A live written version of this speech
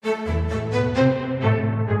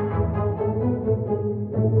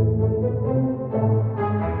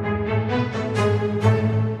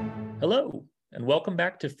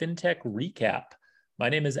back to FinTech Recap. My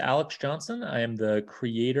name is Alex Johnson. I am the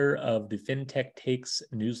creator of the FinTech Takes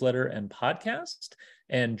newsletter and podcast.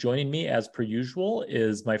 And joining me, as per usual,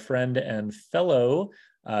 is my friend and fellow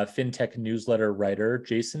FinTech newsletter writer,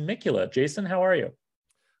 Jason Mikula. Jason, how are you?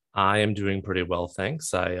 I am doing pretty well,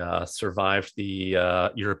 thanks. I survived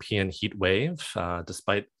the European heat wave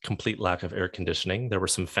despite complete lack of air conditioning. There were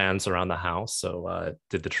some fans around the house, so it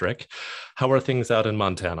did the trick. How are things out in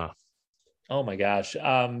Montana? Oh my gosh,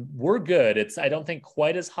 we're good. I don't think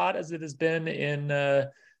quite as hot as it has been in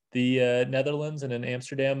the Netherlands and in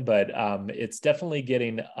Amsterdam, but it's definitely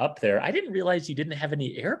getting up there. I didn't realize you didn't have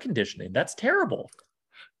any air conditioning. That's terrible.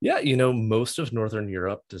 Yeah, most of Northern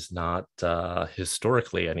Europe does not,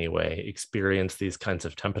 historically anyway, experience these kinds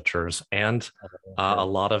of temperatures. And a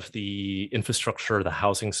lot of the infrastructure, the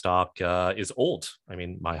housing stock is old. I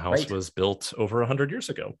mean, my house was built over 100 years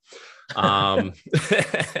ago.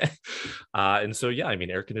 And so, yeah, I mean,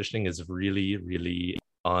 air conditioning is really, really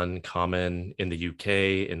uncommon in the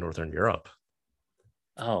UK, in Northern Europe.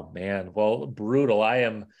 Oh, man. Well, brutal. I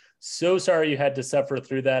am so sorry you had to suffer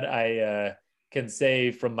through that. I can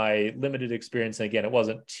say from my limited experience, and again, it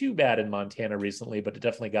wasn't too bad in Montana recently, but it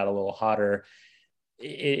definitely got a little hotter.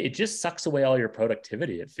 It just sucks away all your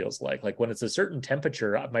productivity. It feels like when it's a certain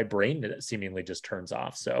temperature, my brain seemingly just turns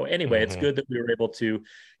off. So anyway, It's good that we were able to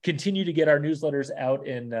continue to get our newsletters out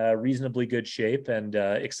in reasonably good shape, and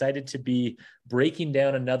excited to be breaking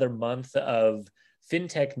down another month of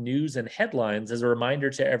FinTech news and headlines. As a reminder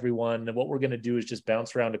to everyone, what we're going to do is just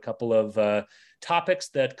bounce around a couple of topics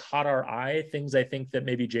that caught our eye, things I think that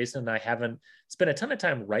maybe Jason and I haven't spent a ton of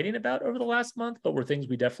time writing about over the last month, but were things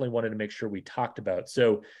we definitely wanted to make sure we talked about.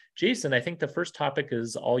 So Jason, I think the first topic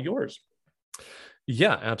is all yours.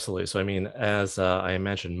 Yeah, absolutely. So, I mean, as I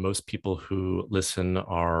imagine most people who listen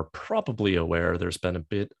are probably aware, there's been a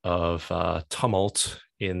bit of tumult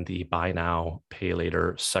in the buy now, pay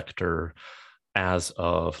later sector as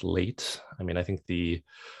of late. I mean, I think the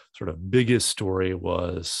sort of biggest story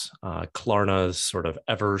was Klarna's sort of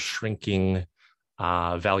ever shrinking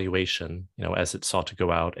valuation, as it sought to go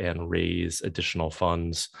out and raise additional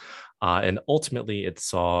funds. And ultimately, it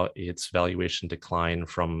saw its valuation decline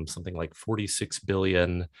from something like 46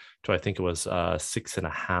 billion to I think it was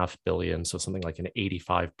 6.5 billion. So something like an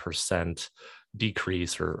 85%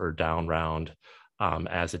 decrease or down round.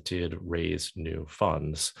 As it did raise new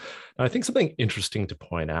funds. Now, I think something interesting to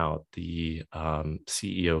point out, the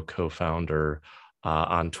CEO co-founder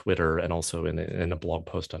on Twitter and also in a blog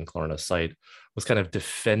post on Klarna's site was kind of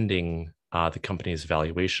defending the company's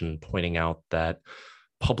valuation, pointing out that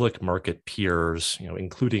public market peers,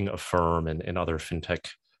 including Affirm and other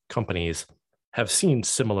fintech companies, have seen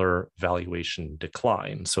similar valuation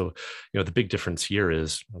decline. So, the big difference here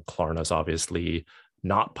is Klarna's obviously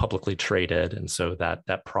not publicly traded. And so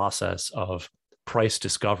that process of price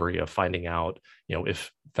discovery, of finding out,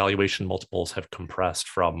 if valuation multiples have compressed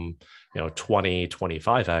from,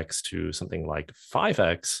 25x to something like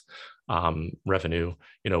 5x revenue,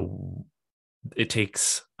 it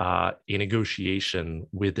takes a negotiation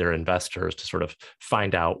with their investors to sort of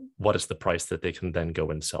find out what is the price that they can then go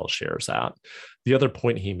and sell shares at. The other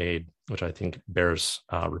point he made, which I think bears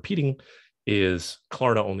repeating, is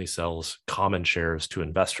Klarna only sells common shares to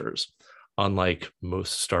investors, unlike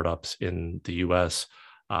most startups in the US,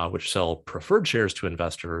 which sell preferred shares to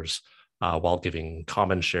investors while giving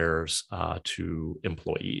common shares to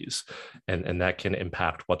employees. And that can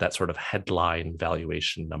impact what that sort of headline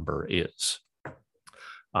valuation number is.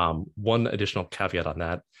 One additional caveat on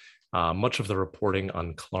that, much of the reporting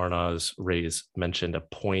on Klarna's raise mentioned a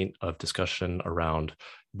point of discussion around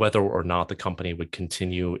whether or not the company would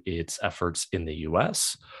continue its efforts in the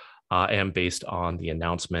US. And based on the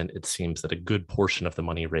announcement, it seems that a good portion of the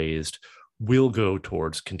money raised will go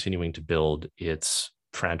towards continuing to build its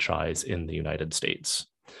franchise in the United States.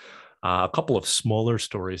 A couple of smaller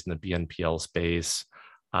stories in the BNPL space,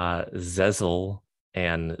 Sezzle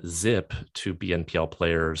and Zip, two BNPL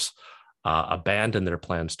players, abandoned their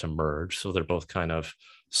plans to merge. So they're both kind of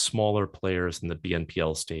smaller players in the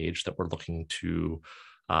BNPL stage that were looking to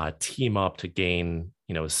team up to gain,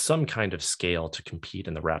 some kind of scale to compete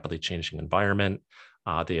in the rapidly changing environment.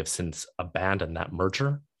 They have since abandoned that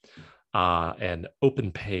merger. And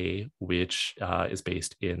OpenPay, which is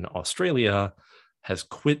based in Australia, has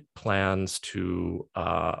quit plans to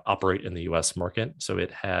operate in the US market. So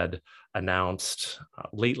it had announced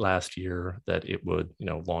late last year that it would,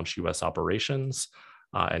 launch US operations.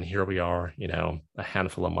 And here we are, a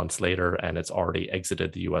handful of months later, and it's already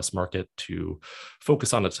exited the US market to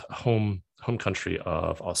focus on its home country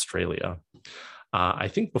of Australia. I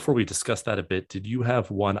think before we discuss that a bit, did you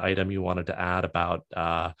have one item you wanted to add about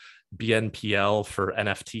BNPL for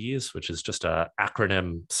NFTs, which is just a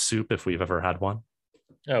acronym soup if we've ever had one?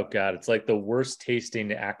 Oh God, it's like the worst tasting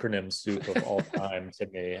acronym soup of all time to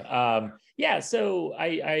me. Yeah, so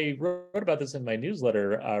I wrote about this in my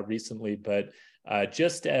newsletter recently, but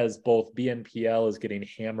just as both BNPL is getting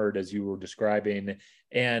hammered, as you were describing,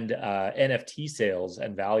 and NFT sales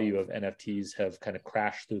and value of NFTs have kind of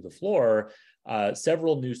crashed through the floor,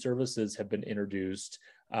 several new services have been introduced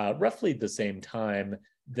roughly the same time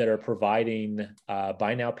that are providing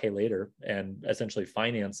buy now, pay later, and essentially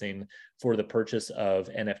financing for the purchase of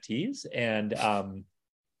NFTs. And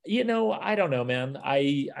I don't know, man.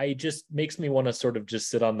 I just makes me want to sort of just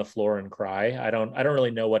sit on the floor and cry. I don't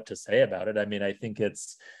really know what to say about it. I mean, I think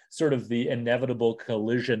it's sort of the inevitable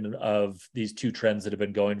collision of these two trends that have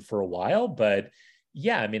been going for a while. But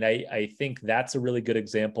yeah, I mean, I think that's a really good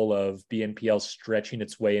example of BNPL stretching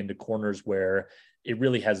its way into corners where it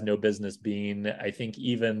really has no business being. I think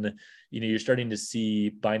even, you're starting to see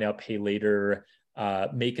buy now, pay later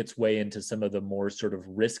make its way into some of the more sort of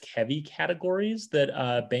risk heavy categories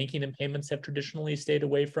that banking and payments have traditionally stayed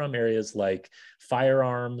away from. Areas like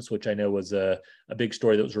firearms, which I know was a big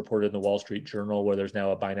story that was reported in the Wall Street Journal, where there's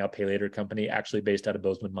now a buy now, pay later company actually based out of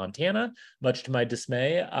Bozeman, Montana, much to my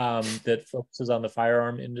dismay, that focuses on the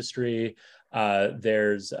firearm industry.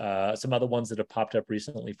 There's some other ones that have popped up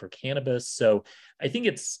recently for cannabis. So I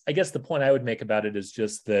guess the point I would make about it is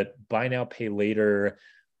just that buy now, pay later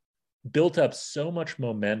built up so much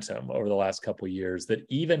momentum over the last couple of years that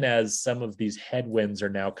even as some of these headwinds are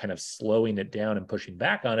now kind of slowing it down and pushing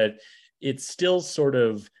back on it, it's still sort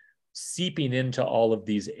of seeping into all of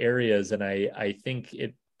these areas. And I think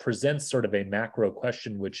it presents sort of a macro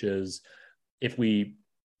question, which is, if we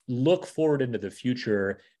look forward into the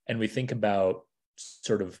future and we think about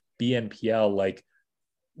sort of BNPL, like,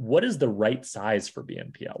 what is the right size for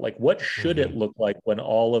BNPL? Like, what should it look like when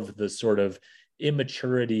all of the sort of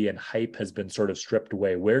immaturity and hype has been sort of stripped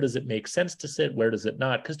away? Where does it make sense to sit? Where does it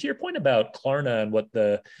not? Because to your point about Klarna and what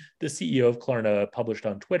the CEO of Klarna published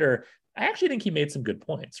on Twitter, I actually think he made some good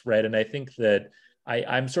points, right? And I think that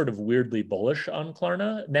I'm sort of weirdly bullish on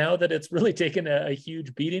Klarna now that it's really taken a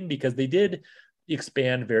huge beating, because they did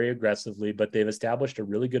expand very aggressively, but they've established a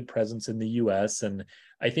really good presence in the US. And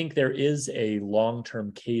I think there is a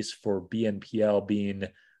long-term case for BNPL being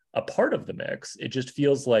a part of the mix. It just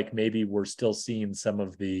feels like maybe we're still seeing some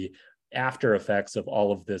of the after effects of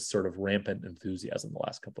all of this sort of rampant enthusiasm the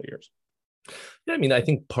last couple of years. Yeah, I mean, I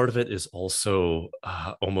think part of it is also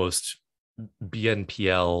almost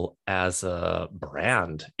BNPL as a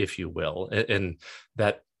brand, if you will, and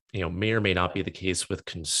that may or may not be the case with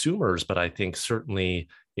consumers, but I think certainly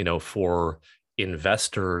for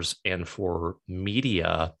investors and for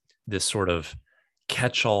media, this sort of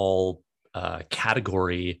catch-all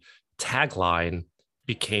category tagline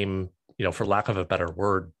became, for lack of a better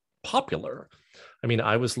word, popular. I mean,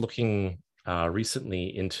 I was looking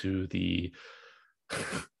recently into the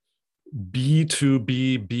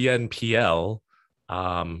B2B BNPL,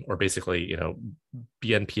 or basically,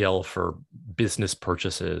 BNPL for business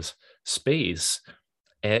purchases space.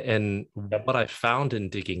 And what I found in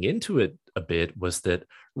digging into it a bit was that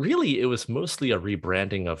really it was mostly a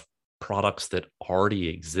rebranding of products that already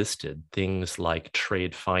existed, things like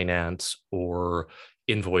trade finance or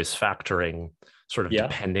invoice factoring, sort of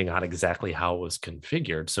depending on exactly how it was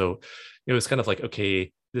configured. So it was kind of like,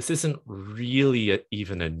 okay, this isn't really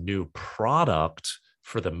even a new product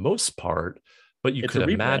for the most part, but you could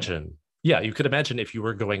imagine, you could imagine if you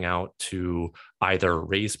were going out to either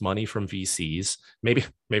raise money from VCs,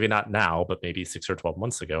 maybe not now, but maybe 6 or 12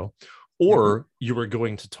 months ago, or you were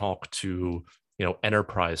going to talk to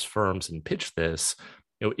enterprise firms and pitch this.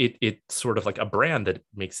 It's sort of like a brand that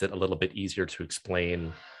makes it a little bit easier to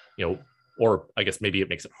explain, or I guess maybe it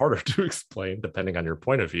makes it harder to explain, depending on your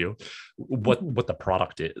point of view, what the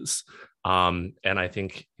product is. And I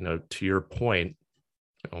think, to your point,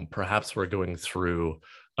 perhaps we're going through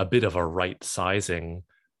a bit of a right sizing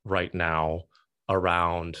right now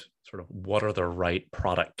around sort of what are the right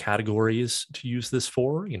product categories to use this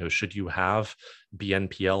for. Should you have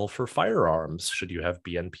BNPL for firearms? Should you have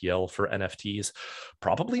BNPL for NFTs?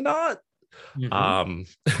 Probably not. Should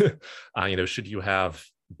you have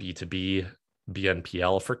B2B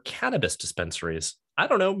BNPL for cannabis dispensaries? I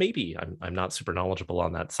don't know, maybe. I'm not super knowledgeable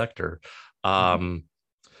on that sector.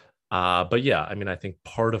 But yeah, I mean, I think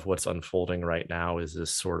part of what's unfolding right now is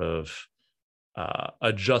this sort of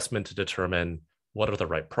adjustment to determine what are the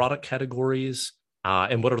right product categories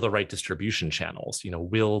and what are the right distribution channels.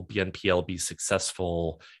 Will BNPL be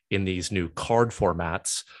successful in these new card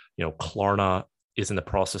formats? Klarna is in the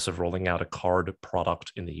process of rolling out a card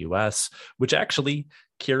product in the US, which actually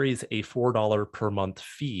carries a $4 per month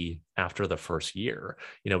fee after the first year.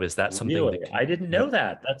 Is that something Really? that can, I didn't know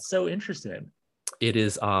that. That's so interesting. it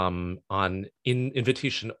is on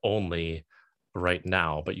invitation only right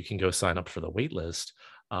now, but you can go sign up for the wait list.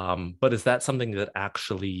 But is that something that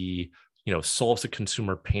actually solves a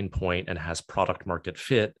consumer pain point and has product market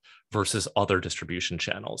fit versus other distribution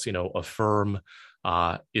channels? Affirm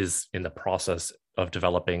is in the process of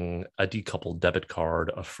developing a decoupled debit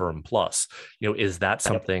card, Affirm Plus. Is that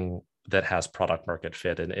something that has product market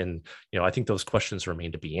fit? And I think those questions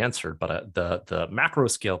remain to be answered. But the macro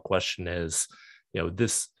scale question is,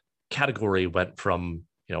 this category went from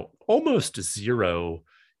almost zero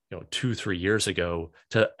 2-3 years ago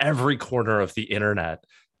to every corner of the internet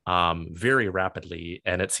very rapidly,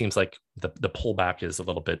 and it seems like the pullback is a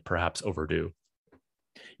little bit perhaps overdue.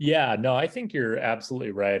 Yeah, no, I think you're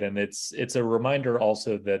absolutely right, and it's a reminder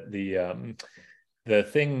also that the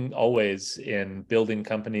thing always in building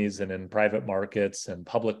companies and in private markets and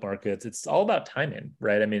public markets, it's all about timing,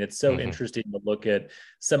 right? I mean, it's so interesting to look at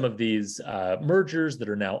some of these mergers that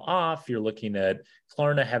are now off. You're looking at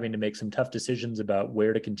Klarna having to make some tough decisions about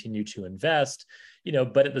where to continue to invest,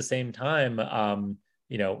 but at the same time,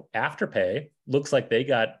 Afterpay looks like they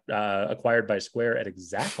got acquired by Square at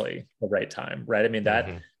exactly the right time, right? I mean,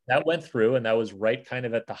 that went through, and that was right kind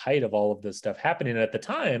of at the height of all of this stuff happening. And at the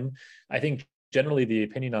time, I think generally the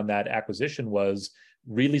opinion on that acquisition was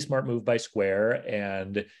really smart move by Square,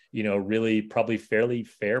 and really probably fairly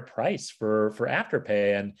fair price for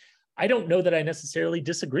Afterpay. And I don't know that I necessarily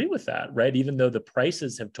disagree with that, right? Even though the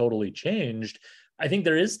prices have totally changed, I think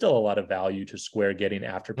there is still a lot of value to Square getting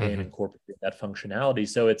Afterpay and incorporating that functionality.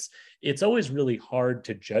 So it's always really hard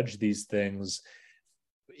to judge these things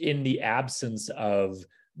in the absence of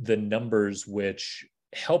the numbers which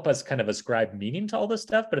help us kind of ascribe meaning to all this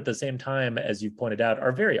stuff, but at the same time, as you pointed out,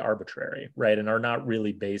 are very arbitrary, right? And are not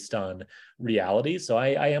really based on reality. So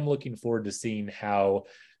I am looking forward to seeing how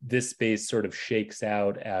this space sort of shakes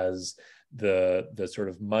out as the sort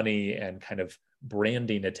of money and kind of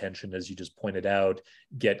branding attention, as you just pointed out,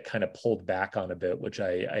 get kind of pulled back on a bit, which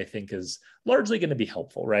I think is largely going to be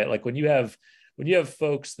helpful, right? Like when you have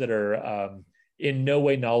folks that are in no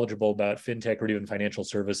way knowledgeable about fintech or even financial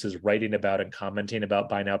services writing about and commenting about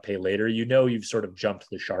buy now, pay later, you've sort of jumped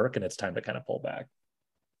the shark and it's time to kind of pull back.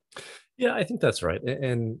 Yeah, I think that's right.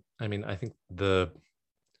 And I mean, I think the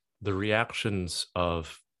reactions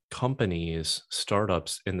of companies,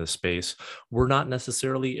 startups in the space were not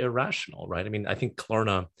necessarily irrational, right? I mean, I think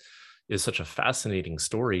Klarna is such a fascinating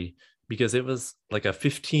story because it was like a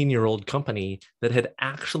 15-year-old company that had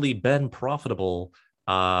actually been profitable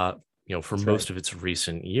for That's most right. of its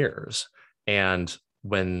recent years. And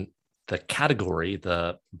when the category,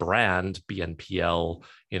 the brand BNPL,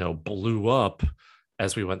 blew up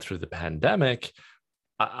as we went through the pandemic,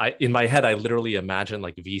 in my head, I literally imagine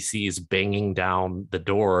like VCs banging down the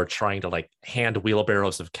door, trying to like hand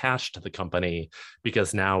wheelbarrows of cash to the company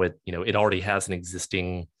because now it already has an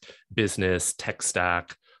existing business, tech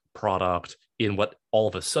stack, product in what all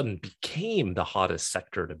of a sudden became the hottest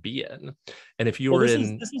sector to be in. And if you were this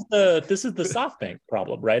in, is the SoftBank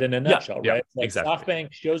problem, right? In a yeah, nutshell, yeah, right? Like exactly. SoftBank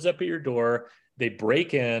shows up at your door, they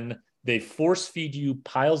break in, they force feed you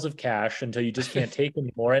piles of cash until you just can't take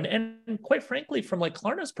anymore. And quite frankly, from like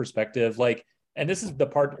Klarna's perspective, like, and this is the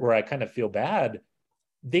part where I kind of feel bad,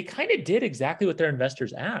 they kind of did exactly what their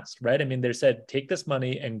investors asked, right? I mean, they said, take this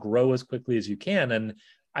money and grow as quickly as you can. And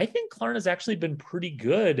I think Klarna's actually been pretty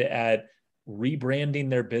good at rebranding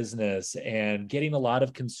their business and getting a lot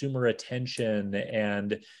of consumer attention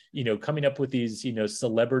and coming up with these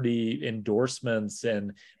celebrity endorsements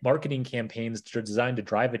and marketing campaigns that are designed to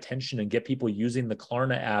drive attention and get people using the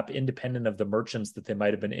Klarna app independent of the merchants that they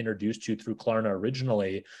might have been introduced to through Klarna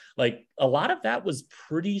originally. Like a lot of that was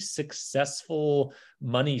pretty successful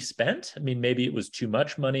money spent. I mean, maybe it was too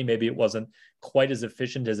much money, maybe it wasn't quite as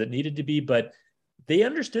efficient as it needed to be, but they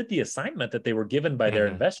understood the assignment that they were given by their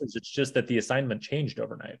investors. It's just that the assignment changed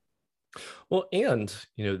overnight. Well, and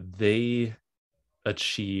they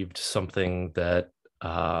achieved something that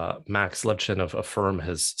Max Levchin of Affirm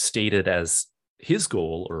has stated as his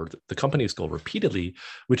goal or the company's goal repeatedly,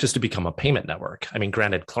 which is to become a payment network. I mean,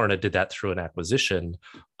 granted, Klarna did that through an acquisition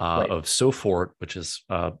Right. of Sofort, which is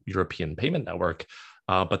a European payment network,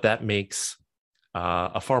 but that makes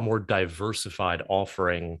a far more diversified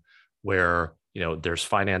offering where there's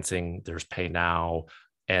financing, there's pay now,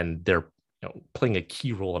 and they're playing a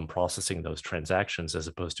key role in processing those transactions as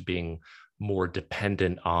opposed to being more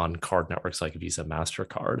dependent on card networks like Visa,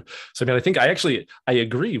 MasterCard. So I mean, I think I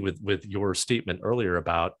agree with your statement earlier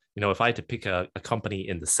about, if I had to pick a company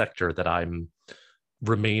in the sector that I'm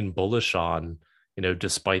remain bullish on,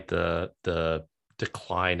 despite the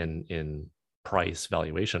decline in price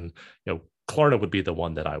valuation, Klarna would be the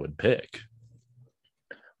one that I would pick.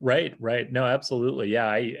 Right. No, absolutely.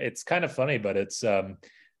 Yeah. It's kind of funny, but it's,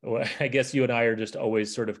 well, I guess you and I are just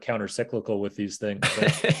always sort of counter-cyclical with these things.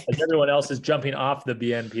 But as everyone else is jumping off the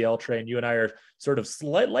BNPL train, you and I are sort of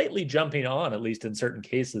lightly jumping on, at least in certain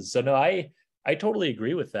cases. So no, I totally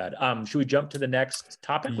agree with that. Should we jump to the next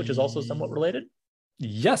topic, which is also somewhat related?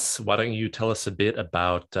 Yes. Why don't you tell us a bit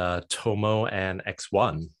about Tomo and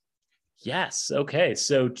X1? Yes. Okay.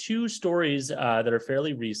 So two stories that are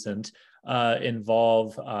fairly recent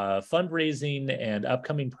involve fundraising and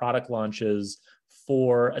upcoming product launches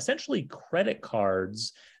for essentially credit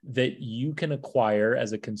cards that you can acquire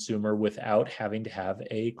as a consumer without having to have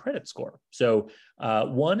a credit score. So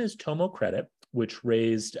one is Tomo Credit, which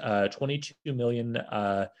raised $22 million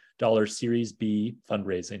Series B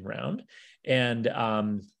fundraising round. And,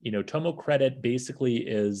 Tomo Credit basically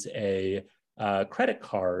is a credit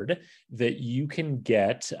card that you can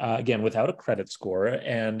get, again, without a credit score.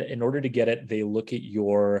 And in order to get it, they look at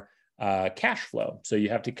your cash flow. So you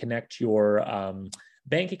have to connect your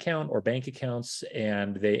bank account or bank accounts,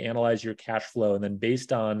 and they analyze your cash flow. And then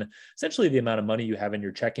based on essentially the amount of money you have in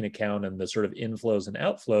your checking account and the sort of inflows and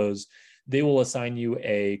outflows, they will assign you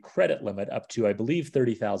a credit limit up to, I believe,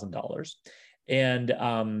 $30,000.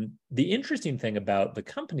 And the interesting thing about the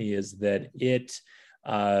company is that it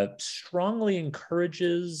strongly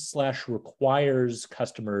encourages / requires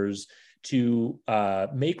customers to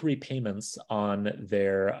make repayments on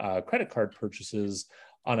their credit card purchases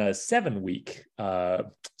on a 7-week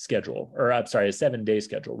schedule, or I'm sorry, a 7-day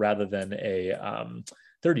schedule rather than a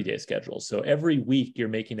 30-day schedule. So every week you're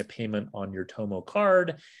making a payment on your Tomo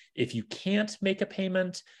card. If you can't make a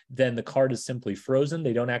payment, then the card is simply frozen.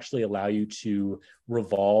 They don't actually allow you to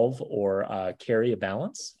revolve or carry a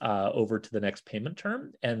balance over to the next payment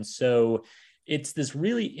term. And so it's this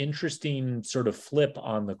really interesting sort of flip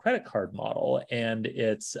on the credit card model. And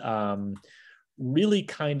it's really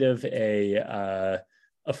kind of a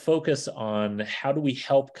focus on how do we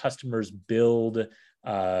help customers build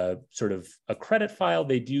sort of a credit file.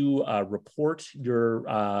 They do report your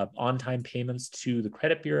on-time payments to the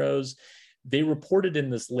credit bureaus. They reported in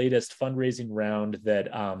this latest fundraising round that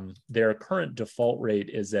their current default rate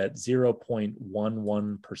is at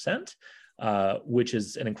 0.11%, which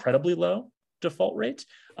is an incredibly low default rate.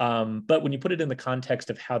 But when you put it in the context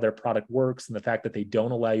of how their product works and the fact that they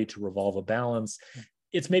don't allow you to revolve a balance,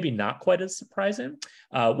 it's maybe not quite as surprising.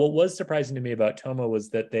 What was surprising to me about Tomo was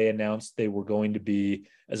that they announced they were going to be,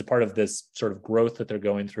 as a part of this sort of growth that they're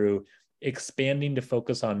going through, expanding to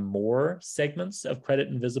focus on more segments of credit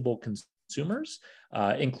invisible consumers,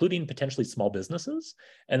 including potentially small businesses,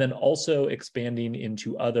 and then also expanding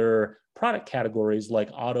into other product categories like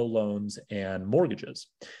auto loans and mortgages.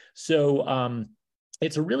 So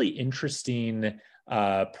it's a really interesting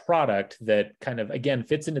product that kind of, again,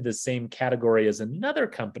 fits into the same category as another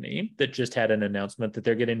company that just had an announcement that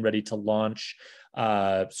they're getting ready to launch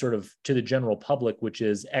sort of to the general public, which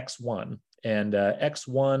is X1. And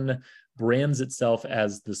X1 brands itself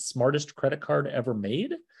as the smartest credit card ever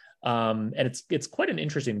made. And it's quite an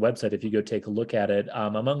interesting website if you go take a look at it.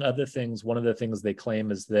 Among other things, one of the things they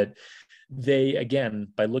claim is that they, again,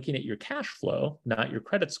 by looking at your cash flow, not your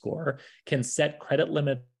credit score, can set credit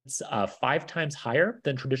limits 5 times higher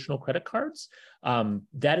than traditional credit cards.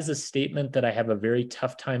 That is a statement that I have a very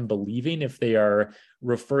tough time believing if they are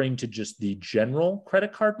referring to just the general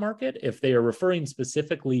credit card market. If they are referring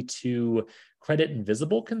specifically to credit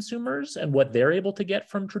invisible consumers and what they're able to get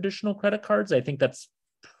from traditional credit cards, I think that's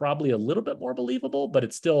probably a little bit more believable, but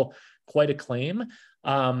it's still quite a claim.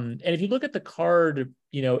 And if you look at the card,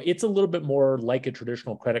 it's a little bit more like a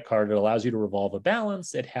traditional credit card. It allows you to revolve a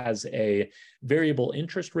balance. It has a variable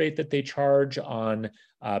interest rate that they charge on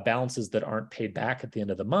balances that aren't paid back at the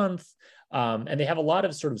end of the month. And they have a lot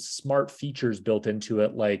of sort of smart features built into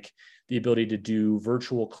it, like the ability to do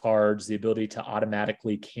virtual cards, the ability to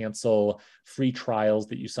automatically cancel free trials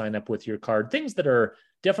that you sign up with your card, things that are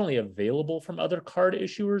definitely available from other card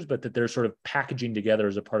issuers, but that they're sort of packaging together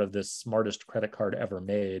as a part of this smartest credit card ever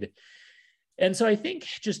made. And so I think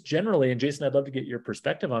just generally, and Jason, I'd love to get your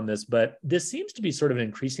perspective on this, but this seems to be sort of an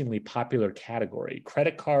increasingly popular category,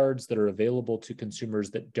 credit cards that are available to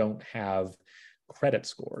consumers that don't have credit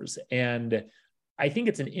scores. And I think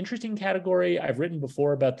it's an interesting category. I've written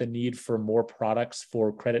before about the need for more products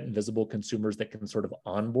for credit invisible consumers that can sort of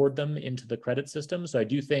onboard them into the credit system. So I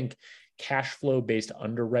do think cash flow based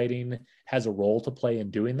underwriting has a role to play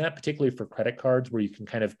in doing that, particularly for credit cards, where you can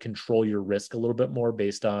kind of control your risk a little bit more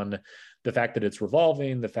based on the fact that it's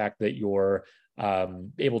revolving, the fact that you're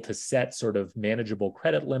able to set sort of manageable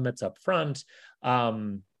credit limits up front.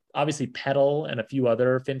 Obviously, Petal and a few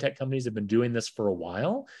other fintech companies have been doing this for a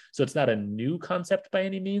while. So it's not a new concept by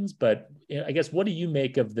any means, but I guess, what do you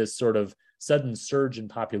make of this sort of sudden surge in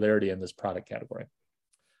popularity in this product category?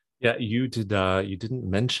 Yeah, you didn't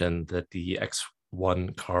mention that the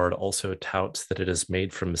X1 card also touts that it is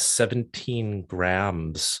made from 17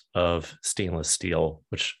 grams of stainless steel,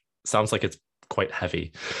 which sounds like it's quite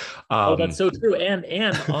heavy. Oh, that's so true. And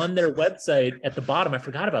on their website at the bottom, I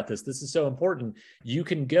forgot about this. This is so important. You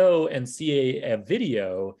can go and see a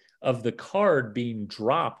video of the card being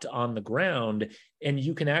dropped on the ground, and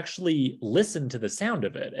you can actually listen to the sound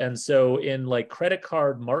of it. And so in like credit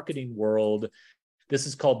card marketing world, this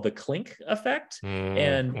is called the clink effect.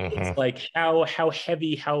 And it's like how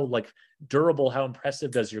heavy, how like durable, how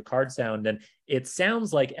impressive does your card sound? And it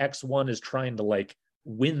sounds like X1 is trying to like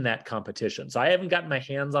win that competition. So I haven't gotten my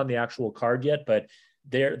hands on the actual card yet, but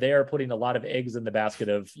they are putting a lot of eggs in the basket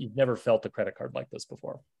of, you've never felt a credit card like this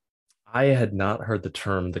before. I had not heard the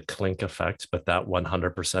term the clink effect, but that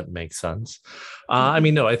 100% makes sense. I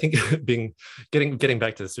mean, no, I think getting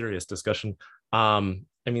back to the serious discussion. I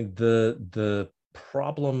mean, the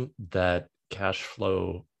problem that cash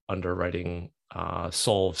flow underwriting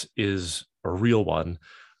solves is a real one,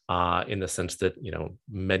 in the sense that, you know,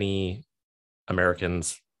 many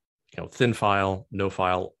Americans, you know, thin file, no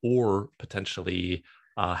file, or potentially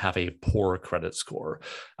have a poor credit score,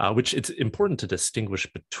 which it's important to distinguish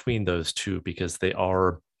between those two because they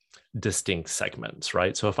are distinct segments,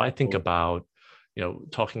 right? So if I think about, you know,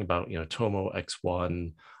 talking about, you know, Tomo,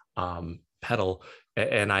 X1, Petal,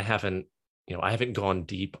 and I haven't gone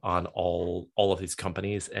deep on all of these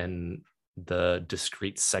companies and the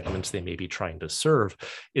discrete segments they may be trying to serve.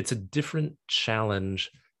 It's a different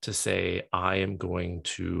challenge to say, I am going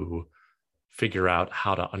to figure out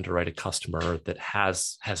how to underwrite a customer that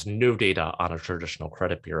has no data on a traditional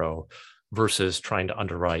credit bureau versus trying to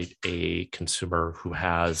underwrite a consumer who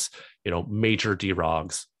has, you know, major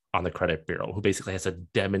DROGs on the credit bureau, who basically has a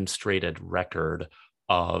demonstrated record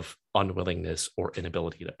of unwillingness or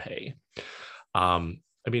inability to pay.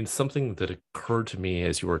 I mean, something that occurred to me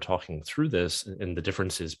as you were talking through this and the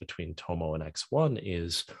differences between Tomo and X1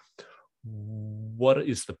 is, what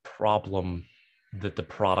is the problem that the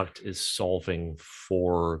product is solving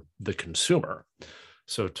for the consumer?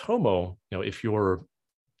 So Tomo, you know, if you're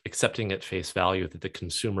accepting at face value that the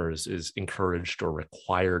consumer is encouraged or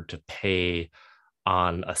required to pay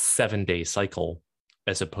on a 7-day cycle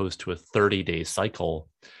as opposed to a 30-day cycle,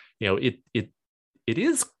 you know, it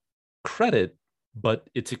is credit, but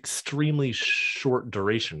it's extremely short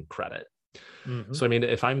duration credit. So I mean,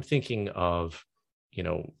 if I'm thinking of, you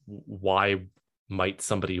know, why might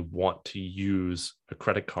somebody want to use a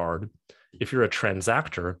credit card? If you're a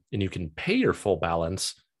transactor and you can pay your full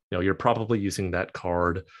balance, you know, you're probably using that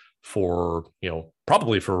card for, you know,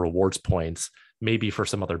 probably for rewards points, maybe for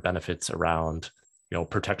some other benefits around, you know,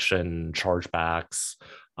 protection, chargebacks,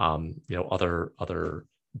 you know, other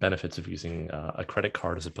benefits of using a credit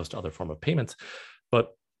card as opposed to other form of payments.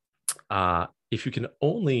 But if you can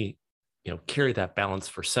only, you know, carry that balance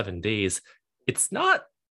for 7 days, it's not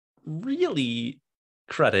really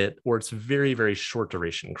credit, or it's very, very short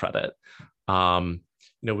duration credit. You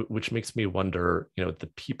know, which makes me wonder, you know, the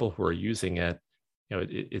people who are using it, you know,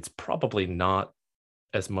 it's probably not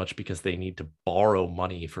as much because they need to borrow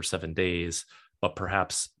money for 7 days, but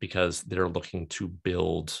perhaps because they're looking to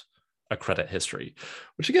build a credit history,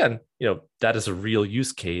 which again, you know, that is a real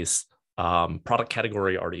use case. Product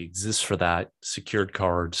category already exists for that. Secured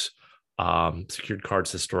cards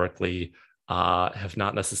historically have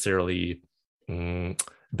not necessarily been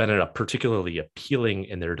particularly appealing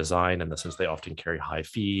in their design, in the sense they often carry high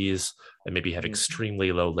fees and maybe have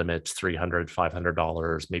extremely low limits, $300,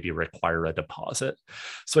 $500, maybe require a deposit.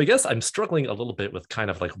 So I guess I'm struggling a little bit with kind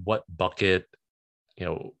of like what bucket, you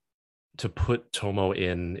know, to put Tomo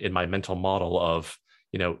in my mental model of,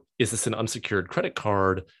 you know, is this an unsecured credit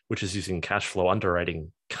card, which is using cash flow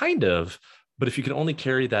underwriting? Kind of. But if you can only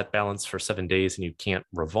carry that balance for 7 days and you can't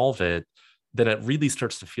revolve it, then it really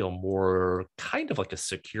starts to feel more kind of like a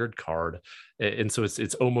secured card. And so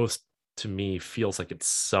it's almost, to me, feels like it's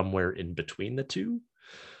somewhere in between the two.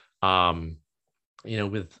 You know,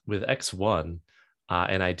 with X1,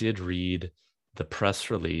 and I did read the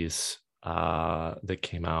press release that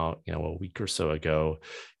came out, a week or so ago.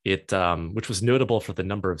 It which was notable for the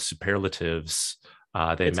number of superlatives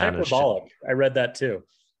they It's managed. hyperbolic. I read that too.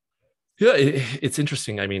 Yeah, it's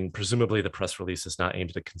interesting. I mean, presumably the press release is not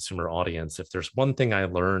aimed at a consumer audience. If there's one thing I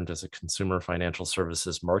learned as a consumer financial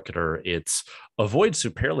services marketer, it's avoid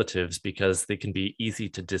superlatives because they can be easy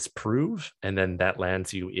to disprove, and then that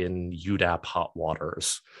lands you in UDAP hot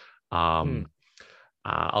waters. Hmm.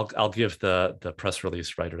 I'll give the press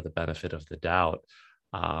release writer the benefit of the doubt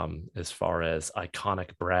as far as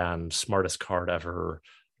iconic brand, smartest card ever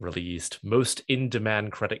released, most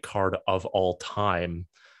in-demand credit card of all time.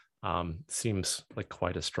 Seems like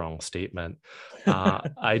quite a strong statement.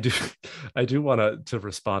 I do I do want to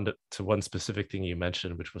respond to one specific thing you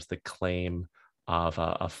mentioned, which was the claim of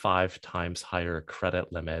a 5 times higher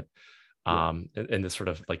credit limit, Yeah. and the sort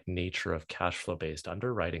of like nature of cash flow based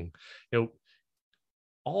underwriting. You know,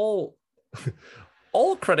 all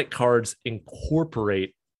all credit cards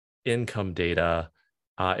incorporate income data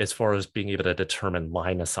as far as being able to determine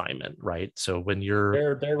line assignment, right? So when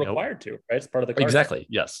you're, They're you know, required to, right? It's part of the card doc. exactly,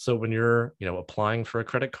 yes. So when you're, applying for a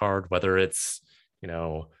credit card, whether it's,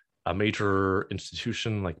 a major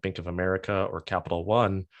institution like Bank of America or Capital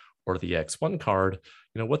One or the X1 card,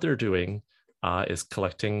 what they're doing is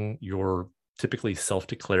collecting your typically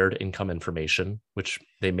self-declared income information, which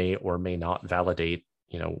they may or may not validate,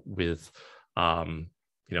 with some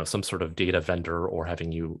sort of data vendor or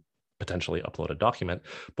having you potentially upload a document.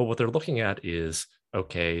 But what they're looking at is,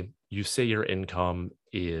 okay, you say your income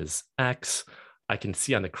is X. I can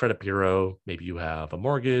see on the credit bureau, maybe you have a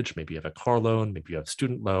mortgage, maybe you have a car loan, maybe you have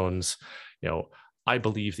student loans. I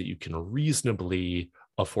believe that you can reasonably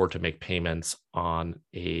afford to make payments on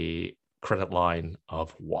a credit line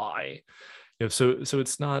of Y. So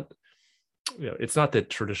it's not that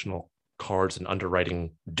traditional cards and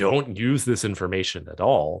underwriting don't use this information at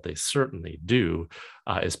all. They certainly do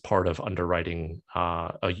as part of underwriting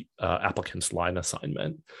a applicant's line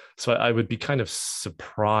assignment. So I would be kind of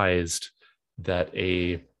surprised that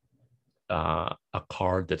a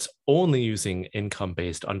card that's only using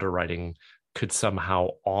income-based underwriting could somehow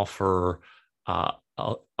offer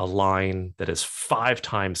a line that is 5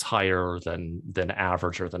 times higher than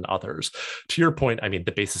average or than others. To your point, I mean,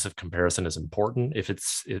 the basis of comparison is important. If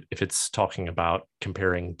it's talking about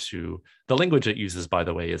comparing to, the language it uses, by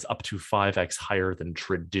the way, is up to 5x higher than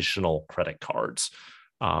traditional credit cards.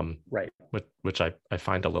 Right. Which I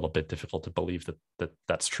find a little bit difficult to believe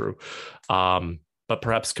that's true. But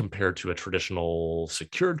perhaps compared to a traditional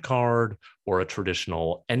secured card or a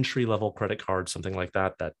traditional entry-level credit card, something like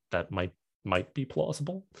that might be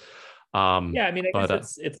plausible. Yeah, I mean, I But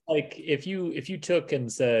guess it's like if you took and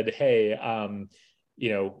said, hey,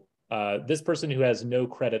 this person who has no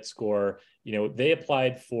credit score, they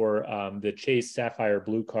applied for the Chase Sapphire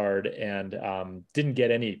Blue card and didn't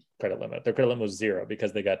get any credit limit. Their credit limit was 0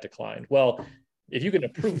 because they got declined. Well, if you can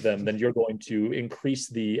approve them, then you're going to increase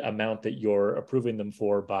the amount that you're approving them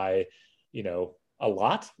for by, a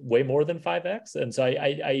lot, way more than 5x. And so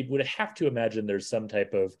I would have to imagine there's some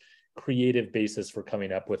type of creative basis for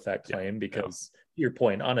coming up with that claim, because to your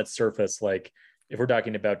point, on its surface, like if we're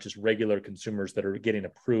talking about just regular consumers that are getting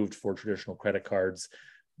approved for traditional credit cards,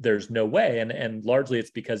 there's no way. And largely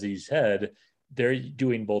it's because, as you said, they're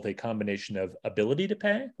doing both a combination of ability to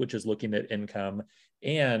pay, which is looking at income,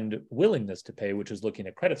 and willingness to pay, which is looking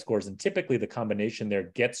at credit scores. And typically the combination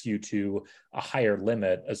there gets you to a higher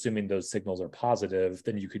limit, assuming those signals are positive,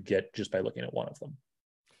 than you could get just by looking at one of them.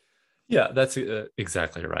 Yeah, that's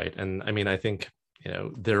exactly right. And I mean, I think,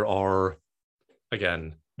 there are,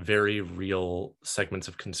 again, very real segments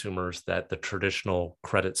of consumers that the traditional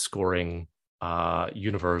credit scoring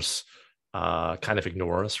universe kind of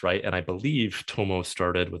ignores, right? And I believe Tomo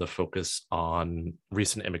started with a focus on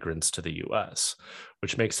recent immigrants to the US,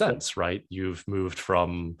 which makes sense, right? You've moved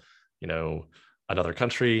from, another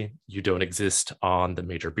country, you don't exist on the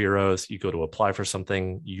major bureaus, you go to apply for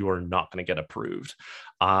something, you are not going to get approved.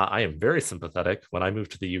 I am very sympathetic. When I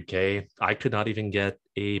moved to the UK, I could not even get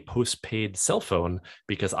a postpaid cell phone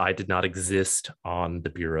because I did not exist on the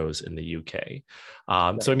bureaus in the UK.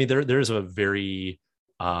 So, I mean, there's a very,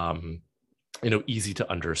 easy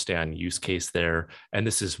to understand use case there. And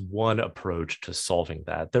this is one approach to solving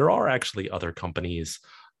that. There are actually other companies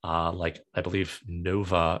like I believe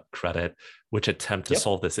Nova Credit, which attempt to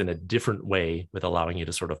solve this in a different way with allowing you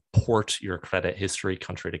to sort of port your credit history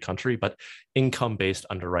country to country. But income-based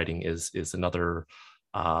underwriting is another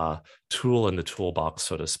tool in the toolbox,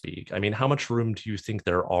 so to speak. I mean, how much room do you think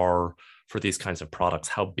there are for these kinds of products?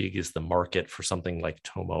 How big is the market for something like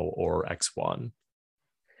Tomo or X1?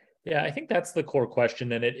 Yeah, I think that's the core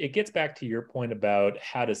question. And it gets back to your point about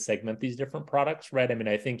how to segment these different products, right? I mean,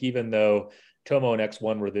 I think even though Tomo and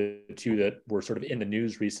X1 were the two that were sort of in the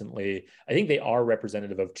news recently, I think they are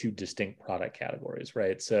representative of two distinct product categories,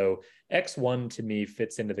 right? So X1 to me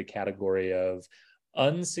fits into the category of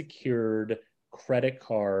unsecured credit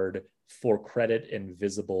card for credit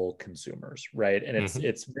invisible consumers, right? And it's Mm-hmm.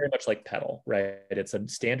 it's very much like Petal, right? It's a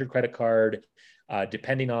standard credit card.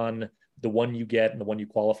 Depending on the one you get and the one you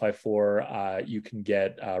qualify for, you can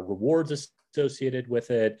get rewards associated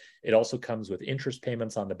with it. It also comes with interest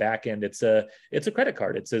payments on the back end. It's a credit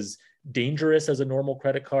card. It's as dangerous as a normal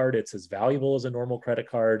credit card. It's as valuable as a normal credit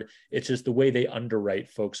card. It's just the way they underwrite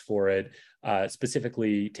folks for it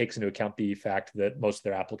specifically takes into account the fact that most of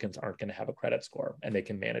their applicants aren't going to have a credit score, and they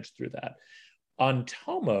can manage through that. On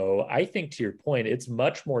Tomo, I think to your point, it's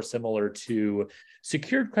much more similar to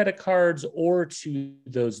secured credit cards or to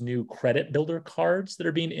those new credit builder cards that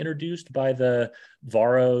are being introduced by the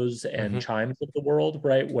Varos and Mm-hmm. Chimes of the world,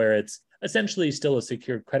 right? Where it's essentially still a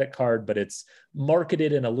secured credit card, but it's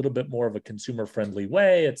marketed in a little bit more of a consumer friendly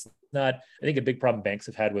way. It's not, I think a big problem banks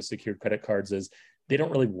have had with secured credit cards is they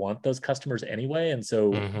don't really want those customers anyway. And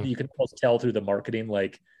so Mm-hmm. you can almost tell through the marketing,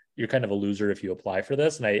 like, you're kind of a loser if you apply for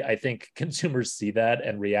this. And I think consumers see that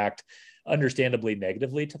and react understandably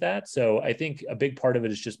negatively to that. So I think a big part of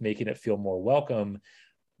it is just making it feel more welcome.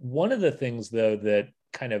 One of the things, though, that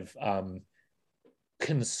kind of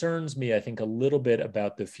concerns me, I think, a little bit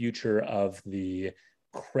about the future of the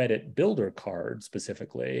credit builder card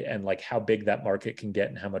specifically, and like how big that market can get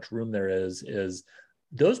and how much room there is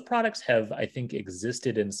those products have, I think,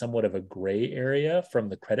 existed in somewhat of a gray area from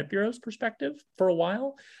the credit bureau's perspective for a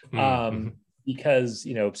while. Mm-hmm. Because,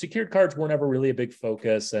 secured cards weren't ever really a big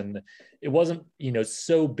focus, and it wasn't,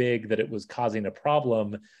 so big that it was causing a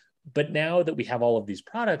problem. But now that we have all of these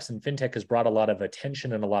products and fintech has brought a lot of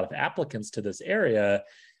attention and a lot of applicants to this area,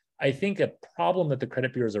 I think a problem that the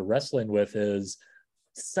credit bureaus are wrestling with is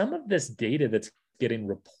some of this data that's getting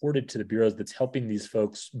reported to the bureaus that's helping these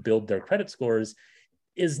folks build their credit scores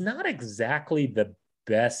is not exactly the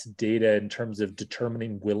best data in terms of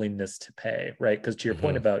determining willingness to pay, right? Because to your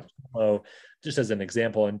point Mm-hmm. about, just as an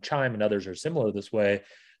example, and Chime and others are similar this way,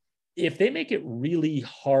 if they make it really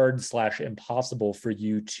hard / impossible for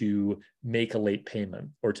you to make a late payment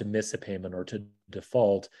or to miss a payment or to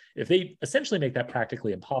default, if they essentially make that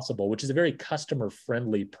practically impossible, which is a very customer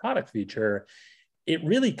friendly product feature, it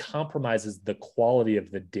really compromises the quality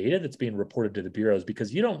of the data that's being reported to the bureaus,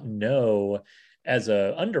 because you don't know as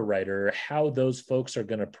a underwriter how those folks are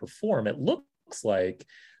going to perform. It looks like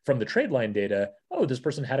from the trade line data, oh, this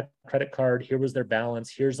person had a credit card, here was their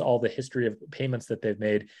balance, here's all the history of payments that they've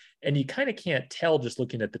made. And you kind of can't tell just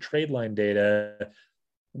looking at the trade line data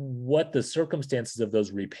what the circumstances of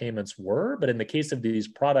those repayments were. But in the case of these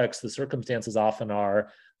products, the circumstances often are,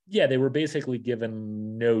 yeah, they were basically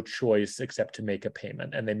given no choice except to make a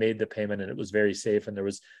payment, and they made the payment and it was very safe and there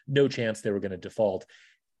was no chance they were going to default.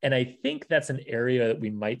 And I think that's an area that we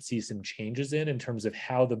might see some changes in terms of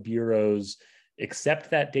how the bureaus accept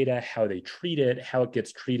that data, how they treat it, how it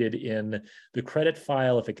gets treated in the credit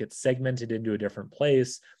file, if it gets segmented into a different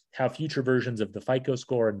place, how future versions of the FICO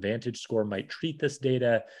score and Vantage score might treat this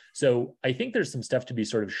data. So I think there's some stuff to be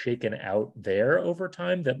sort of shaken out there over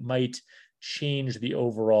time that might change the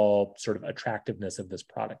overall sort of attractiveness of this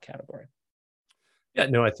product category. Yeah,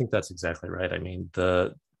 no, I think that's exactly right. I mean,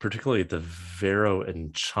 particularly the Varo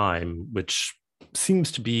and Chime, which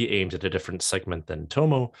seems to be aimed at a different segment than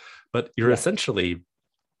Tomo, but you're Yeah. essentially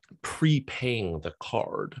prepaying the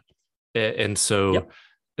card. And so Yep.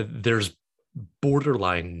 there's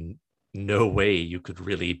borderline no way you could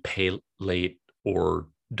really pay late or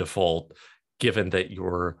default, given that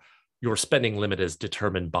your spending limit is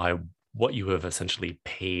determined by what you have essentially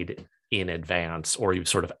paid in advance, or you've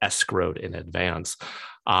sort of escrowed in advance.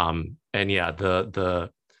 And yeah, the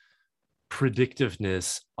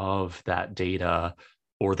predictiveness of that data,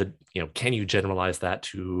 or can you generalize that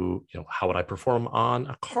to, how would I perform on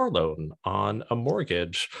a car loan, on a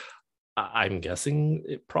mortgage? I'm guessing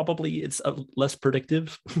it's less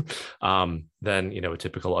predictive than, a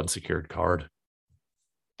typical unsecured card.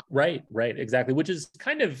 Right, exactly. Which is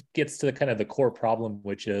kind of gets to the kind of the core problem,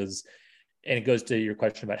 which is, and it goes to your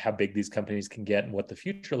question about how big these companies can get and what the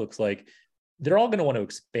future looks like. They're all going to want to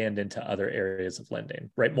expand into other areas of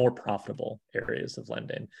lending, right? More profitable areas of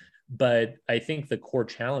lending. But I think the core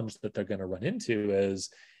challenge that they're going to run into is,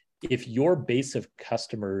 if your base of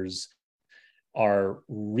customers are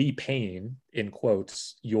repaying, in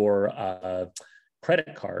quotes, your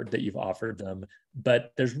credit card that you've offered them,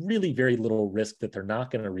 but there's really very little risk that they're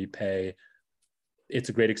not going to repay, it's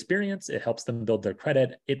a great experience. It helps them build their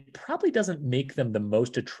credit. It probably doesn't make them the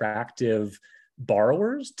most attractive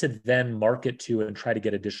borrowers to then market to and try to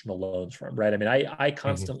get additional loans from, right? I mean, I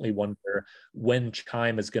constantly wonder when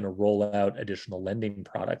Chime is going to roll out additional lending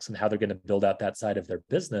products and how they're going to build out that side of their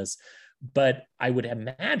business. But I would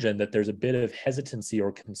imagine that there's a bit of hesitancy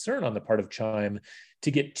or concern on the part of Chime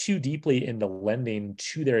to get too deeply into lending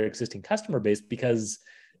to their existing customer base because,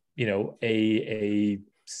 you know, a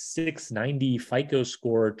 690 FICO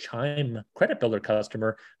score Chime credit builder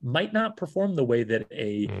customer might not perform the way that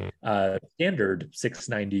a standard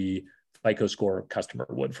 690 FICO score customer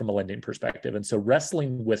would from a lending perspective. And so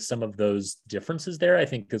wrestling with some of those differences there, I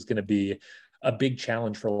think, is going to be a big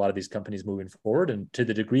challenge for a lot of these companies moving forward. And to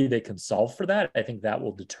the degree they can solve for that, I think that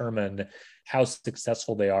will determine how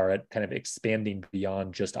successful they are at kind of expanding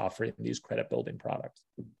beyond just offering these credit building products.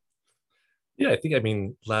 Yeah, I think, I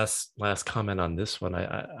mean, last comment on this one,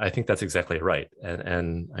 I think that's exactly right.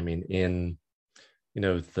 And I mean, in, you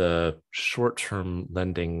know, the short-term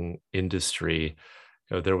lending industry,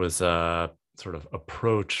 you know, there was a sort of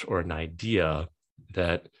approach or an idea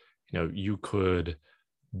that, you know, you could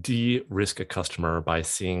de-risk a customer by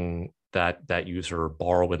seeing that user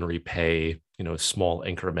borrow and repay, you know, small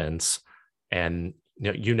increments. And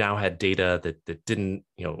you now had data that didn't,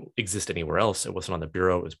 you know, exist anywhere else. It wasn't on the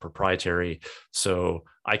bureau, it was proprietary. So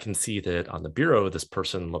I can see that on the bureau, this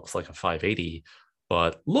person looks like a 580,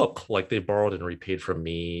 but look like they borrowed and repaid from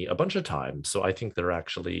me a bunch of times. So I think they're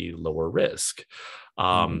actually lower risk.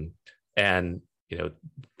 And, you know,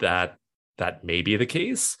 that may be the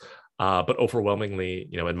case. But overwhelmingly,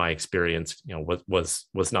 you know, in my experience, you know, was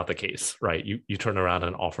not the case, right? You turn around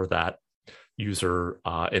and offer that user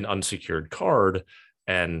an unsecured card,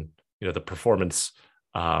 and you know the performance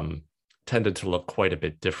tended to look quite a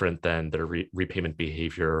bit different than their repayment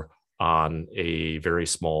behavior on a very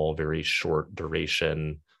small, very short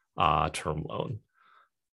duration term loan.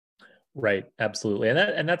 Right, absolutely,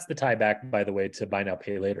 and that's the tie back, by the way, to buy now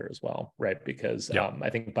pay later as well, right? Because I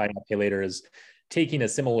think buy now pay later is taking a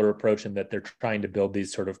similar approach in that they're trying to build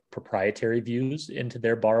these sort of proprietary views into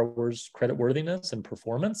their borrowers' creditworthiness and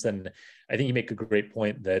performance. And I think you make a great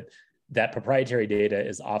point that proprietary data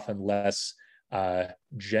is often less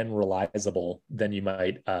generalizable than you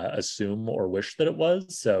might assume or wish that it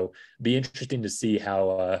was. So be interesting to see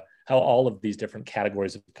how all of these different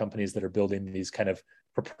categories of companies that are building these kind of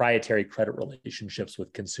proprietary credit relationships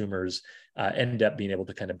with consumers end up being able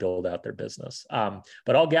to kind of build out their business.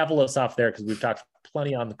 But I'll gavel us off there because we've talked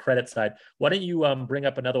plenty on the credit side. Why don't you bring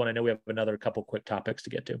up another one? I know we have another couple quick topics to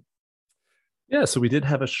get to. Yeah, so we did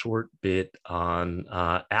have a short bit on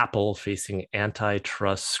Apple facing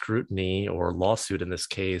antitrust scrutiny or lawsuit in this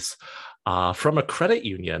case from a credit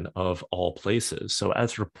union of all places. So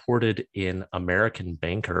as reported in American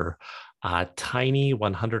Banker, tiny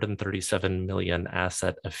 137 million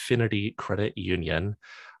asset Affinity Credit Union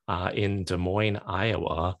in Des Moines,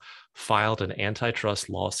 Iowa, filed an antitrust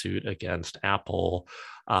lawsuit against Apple,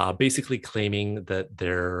 basically claiming that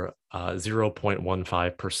their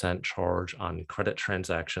 0.15% charge on credit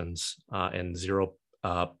transactions and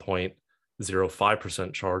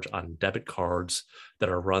 0.05% charge on debit cards that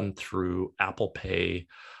are run through Apple Pay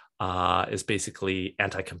is basically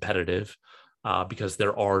anti-competitive because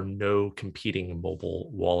there are no competing mobile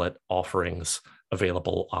wallet offerings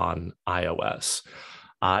available on iOS.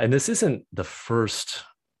 And this isn't the first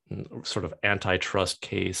sort of antitrust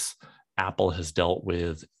case Apple has dealt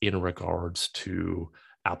with in regards to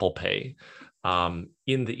Apple Pay.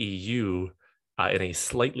 In the EU, in a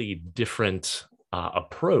slightly different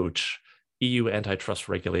approach, EU antitrust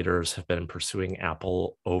regulators have been pursuing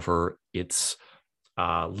Apple over its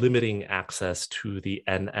limiting access to the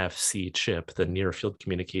NFC chip, the near field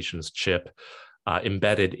communications chip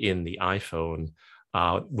embedded in the iPhone,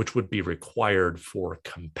 which would be required for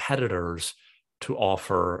competitors to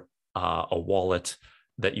offer a wallet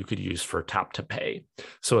that you could use for tap to pay.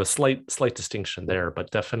 So a slight distinction there,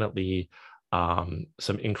 but definitely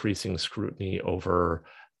some increasing scrutiny over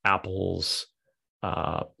Apple's,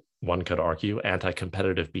 one could argue,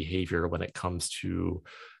 anti-competitive behavior when it comes to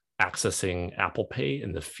accessing Apple Pay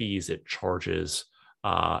and the fees it charges,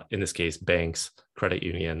 in this case, banks, credit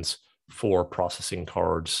unions, for processing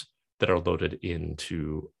cards that are loaded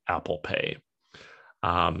into Apple Pay.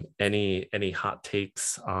 Any hot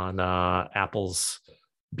takes on Apple's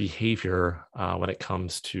behavior when it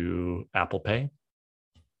comes to Apple Pay?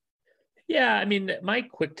 Yeah, I mean, my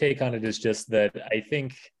quick take on it is just that I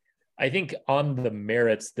think on the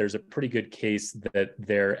merits, there's a pretty good case that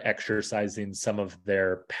they're exercising some of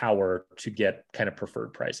their power to get kind of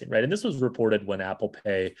preferred pricing, right? And this was reported when Apple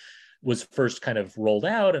Pay was first kind of rolled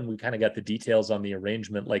out and we kind of got the details on the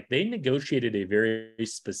arrangement, like they negotiated a very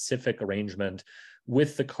specific arrangement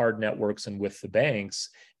with the card networks and with the banks.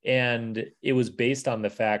 And it was based on the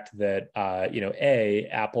fact that,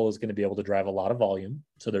 Apple is going to be able to drive a lot of volume.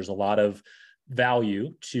 So there's a lot of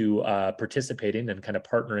value to participating and kind of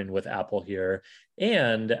partnering with Apple here.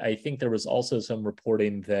 And I think there was also some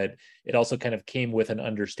reporting that it also kind of came with an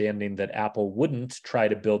understanding that Apple wouldn't try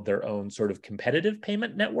to build their own sort of competitive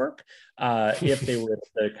payment network if they were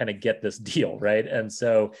to kind of get this deal, right? And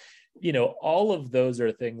so, all of those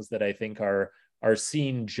are things that I think are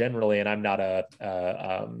seen generally, and I'm not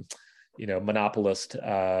a monopolist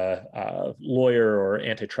lawyer or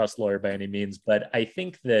antitrust lawyer by any means, but I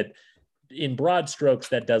think that in broad strokes,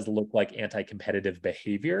 that does look like anti-competitive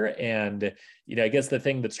behavior. And, I guess the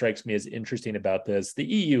thing that strikes me as interesting about this, the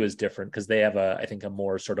EU is different because they have I think a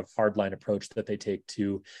more sort of hardline approach that they take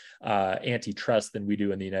to antitrust than we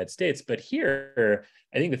do in the United States. But here,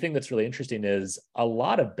 I think the thing that's really interesting is a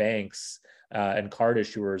lot of banks and card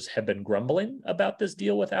issuers have been grumbling about this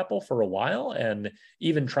deal with Apple for a while, and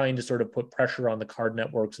even trying to sort of put pressure on the card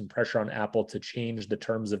networks and pressure on Apple to change the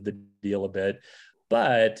terms of the deal a bit.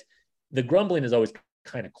 But the grumbling is always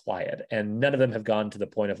kind of quiet, and none of them have gone to the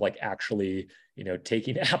point of like actually,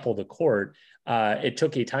 taking Apple to court. It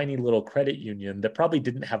took a tiny little credit union that probably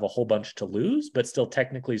didn't have a whole bunch to lose, but still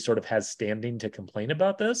technically sort of has standing to complain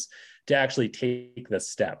about this to actually take this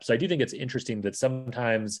step. So I do think it's interesting that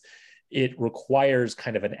sometimes it requires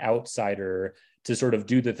kind of an outsider to sort of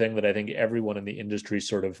do the thing that I think everyone in the industry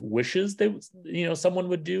sort of wishes that, someone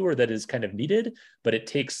would do, or that is kind of needed, but it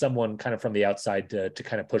takes someone kind of from the outside to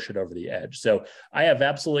kind of push it over the edge. So I have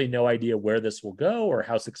absolutely no idea where this will go or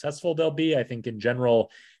how successful they'll be. I think in general,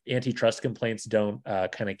 antitrust complaints don't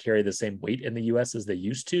kind of carry the same weight in the US as they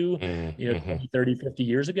used to, 20, 30, 50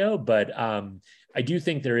 years ago. But I do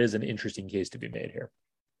think there is an interesting case to be made here.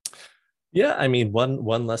 Yeah, I mean,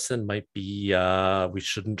 one lesson might be we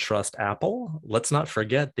shouldn't trust Apple. Let's not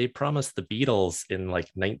forget they promised the Beatles in like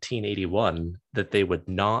 1981 that they would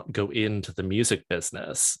not go into the music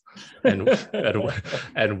business, and and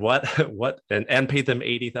pay them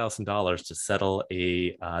 $80,000 to settle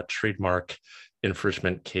a trademark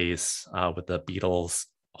infringement case with the Beatles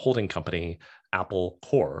holding company, Apple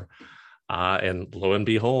Corp. And lo and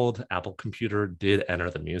behold, Apple Computer did enter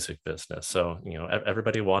the music business. So,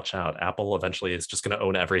 everybody watch out. Apple eventually is just going to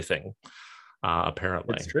own everything,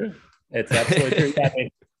 apparently. It's true. It's absolutely true. I mean,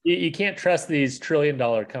 you can't trust these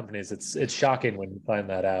trillion-dollar companies. It's shocking when you find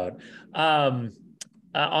that out. On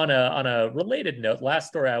a related note, last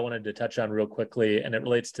story I wanted to touch on real quickly, and it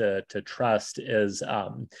relates to trust, is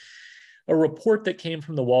a report that came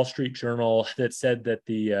from the Wall Street Journal that said that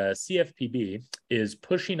the CFPB is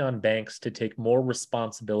pushing on banks to take more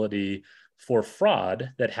responsibility for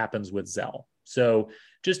fraud that happens with Zelle. So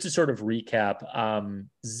just to sort of recap,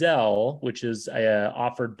 Zelle, which is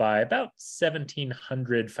offered by about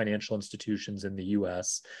 1,700 financial institutions in the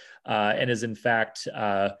US, and is in fact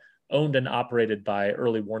owned and operated by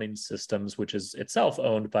Early Warning Systems, which is itself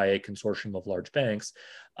owned by a consortium of large banks,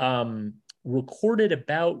 recorded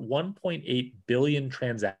about 1.8 billion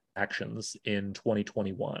transactions in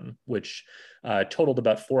 2021, which totaled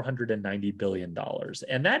about $490 billion.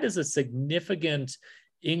 And that is a significant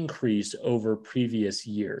increase over previous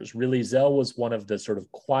years. Really, Zelle was one of the sort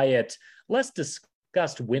of quiet, less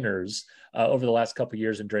discussed winners over the last couple of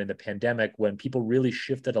years and during the pandemic, when people really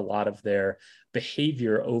shifted a lot of their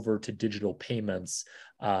behavior over to digital payments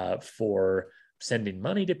for sending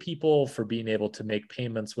money to people, for being able to make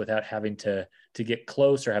payments without having to get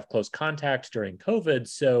close or have close contact during COVID.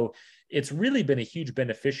 So it's really been a huge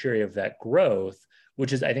beneficiary of that growth, which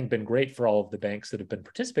has, I think, been great for all of the banks that have been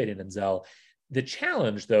participating in Zelle. The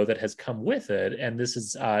challenge, though, that has come with it, and this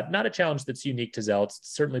is not a challenge that's unique to Zelle, it's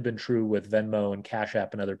certainly been true with Venmo and Cash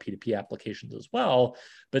App and other P2P applications as well,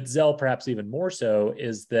 but Zelle perhaps even more so,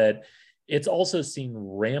 is that it's also seen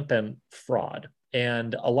rampant fraud.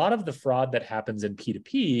 And a lot of the fraud that happens in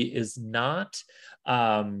P2P is not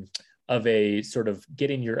of a sort of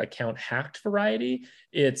getting your account hacked variety.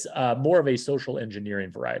 It's more of a social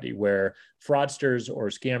engineering variety, where fraudsters or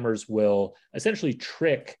scammers will essentially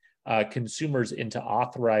trick consumers into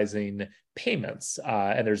authorizing payments.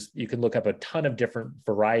 And you can look up a ton of different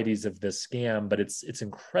varieties of this scam, but it's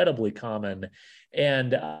incredibly common.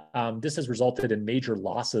 And this has resulted in major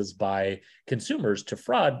losses by consumers to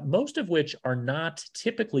fraud, most of which are not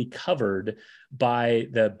typically covered by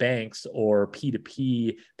the banks or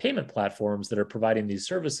P2P payment platforms that are providing these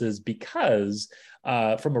services, because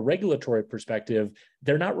from a regulatory perspective,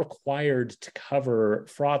 they're not required to cover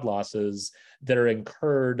fraud losses that are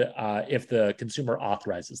incurred if the consumer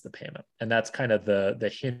authorizes the payment. And that's kind of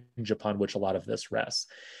the hinge upon which a lot of this rests.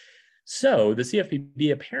 So the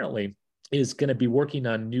CFPB apparently is going to be working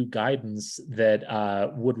on new guidance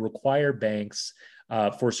that would require banks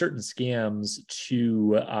for certain scams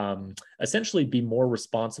to essentially be more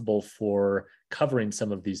responsible for covering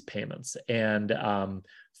some of these payments and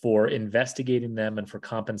for investigating them and for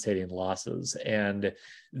compensating losses. And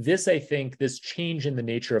this, I think, this change in the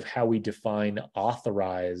nature of how we define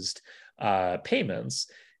authorized payments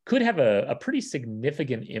could have a pretty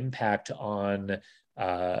significant impact on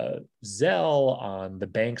Zelle, on the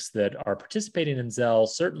banks that are participating in Zelle,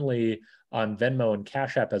 certainly on Venmo and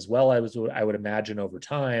Cash App as well, I would imagine over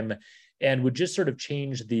time, and would just sort of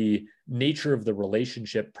change the nature of the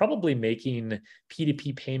relationship, probably making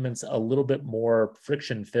P2P payments a little bit more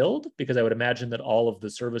friction-filled, because I would imagine that all of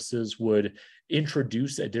the services would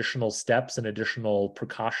introduce additional steps and additional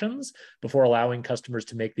precautions before allowing customers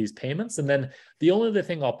to make these payments. And then the only other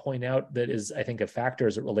thing I'll point out that is, I think, a factor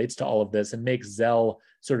as it relates to all of this and makes Zelle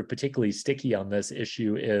sort of particularly sticky on this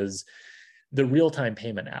issue is the real-time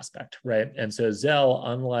payment aspect, right? And so Zelle,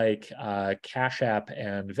 unlike Cash App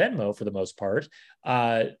and Venmo for the most part,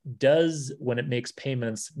 does, when it makes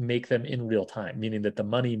payments, make them in real time, meaning that the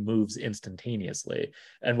money moves instantaneously.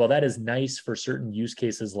 And while that is nice for certain use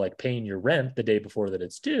cases like paying your rent the day before that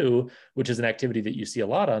it's due, which is an activity that you see a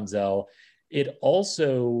lot on Zelle, it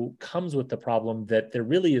also comes with the problem that there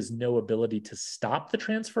really is no ability to stop the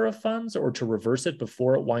transfer of funds or to reverse it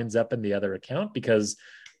before it winds up in the other account, because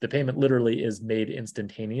the payment literally is made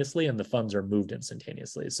instantaneously and the funds are moved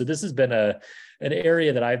instantaneously. So this has been an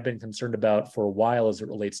area that I've been concerned about for a while as it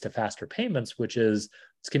relates to faster payments, which is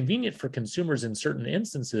it's convenient for consumers in certain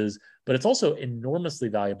instances, but it's also enormously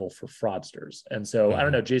valuable for fraudsters. And so I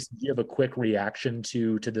don't know, Jason, do you have a quick reaction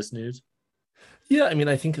to this news? Yeah, I mean,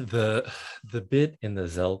 I think the bit in the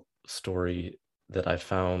Zelle story that I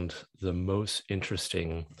found the most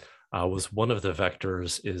interesting was one of the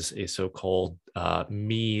vectors is a so-called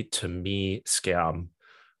me-to-me scam,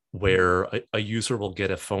 where a user will get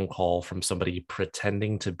a phone call from somebody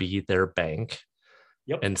pretending to be their bank.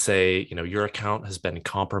 Yep. And say, your account has been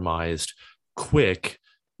compromised. Quick,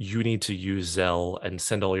 you need to use Zelle and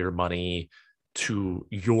send all your money to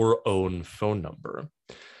your own phone number.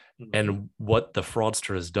 Mm-hmm. And what the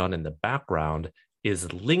fraudster has done in the background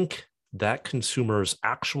is link that consumer's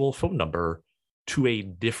actual phone number to a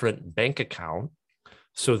different bank account,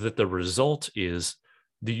 so that the result is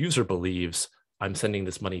the user believes I'm sending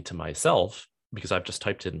this money to myself because I've just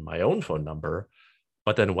typed in my own phone number.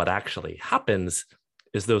 But then what actually happens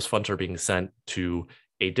is those funds are being sent to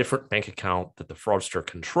a different bank account that the fraudster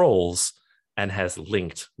controls and has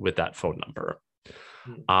linked with that phone number.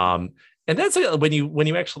 Mm-hmm. And that's when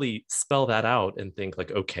you actually spell that out and think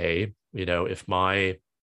like, okay, if my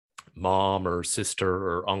mom or sister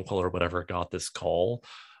or uncle or whatever got this call,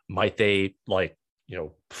 might they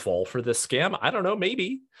fall for this scam? I don't know,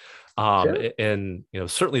 maybe. Sure. And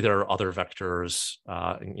certainly there are other vectors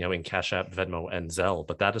in Cash App, Venmo, and Zelle,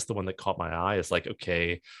 but that is the one that caught my eye. Is like,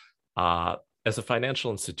 okay, as a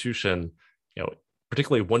financial institution,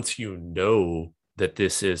 particularly once you know that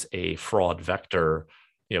this is a fraud vector,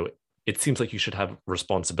 it seems like you should have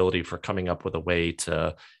responsibility for coming up with a way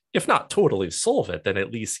to, if not totally solve it, then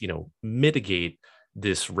at least, mitigate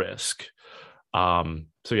this risk. So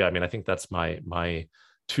yeah, I mean, I think that's my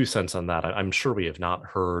 2 cents on that. I'm sure we have not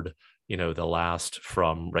heard, the last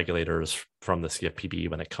from regulators from the CFPB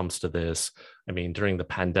when it comes to this. I mean, during the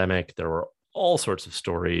pandemic, there were all sorts of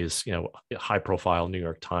stories, high profile New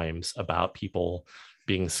York Times about people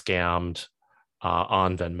being scammed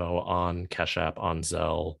on Venmo, on Cash App, on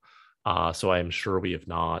Zelle. So I'm sure we have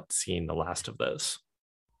not seen the last of this.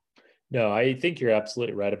 No, I think you're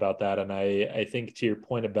absolutely right about that. And I think to your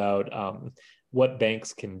point about what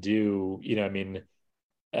banks can do,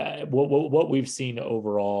 what we've seen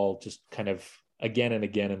overall, just kind of again and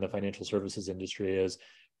again in the financial services industry, is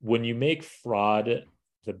when you make fraud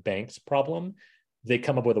the bank's problem, they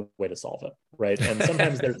come up with a way to solve it, right? And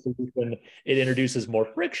sometimes their solution, it introduces more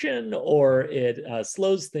friction or it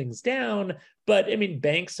slows things down. But I mean,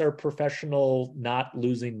 banks are professional, not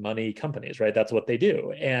losing money companies, right? That's what they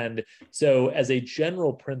do. And so as a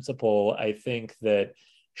general principle, I think that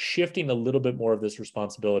shifting a little bit more of this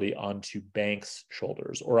responsibility onto banks'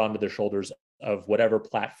 shoulders or onto the shoulders of whatever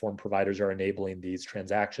platform providers are enabling these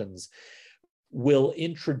transactions will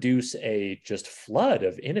introduce a just flood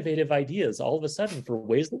of innovative ideas all of a sudden for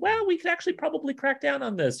ways that, well, we could actually probably crack down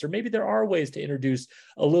on this, or maybe there are ways to introduce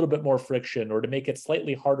a little bit more friction or to make it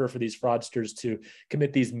slightly harder for these fraudsters to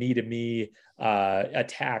commit these me-to-me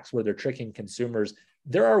attacks where they're tricking consumers.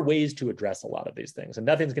 There are ways to address a lot of these things, and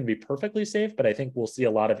nothing's going to be perfectly safe, but I think we'll see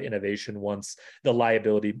a lot of innovation once the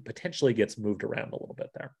liability potentially gets moved around a little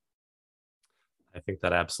bit there. I think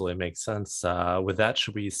that absolutely makes sense. With that,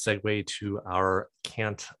 should we segue to our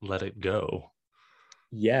Can't Let It Go?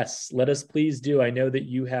 Yes, let us please do. I know that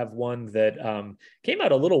you have one that came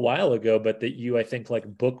out a little while ago, but that you, I think, like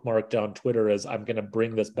bookmarked on Twitter as I'm going to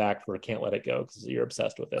bring this back for Can't Let It Go because you're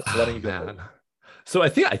obsessed with it. So why don't you go man. So I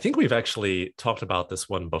think we've actually talked about this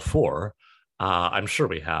one before. I'm sure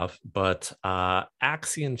we have, but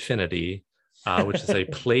Axie Infinity, which is a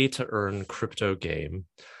play to earn crypto game,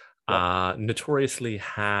 notoriously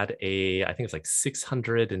had I think it's like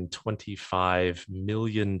 $625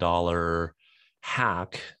 million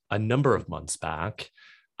hack a number of months back.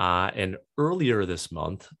 And earlier this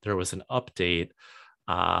month, there was an update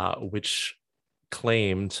which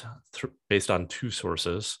claimed, based on two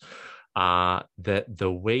sources, that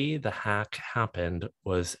the way the hack happened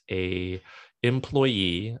was a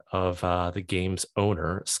employee of the game's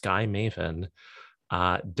owner, Sky Maven,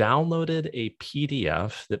 downloaded a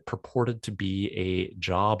PDF that purported to be a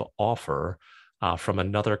job offer from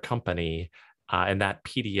another company. And that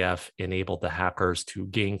PDF enabled the hackers to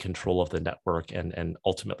gain control of the network and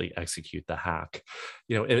ultimately execute the hack.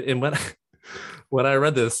 And when I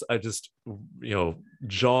read this, I just,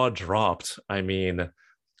 jaw dropped. I mean,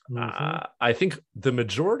 I think the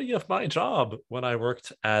majority of my job when I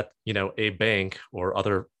worked at, a bank or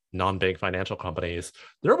other non-bank financial companies,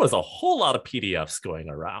 there was a whole lot of PDFs going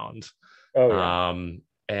around. Oh, yeah.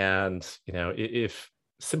 And, if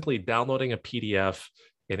simply downloading a PDF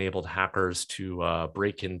enabled hackers to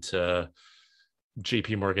break into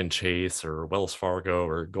JP Morgan Chase or Wells Fargo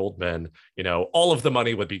or Goldman, all of the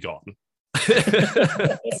money would be gone.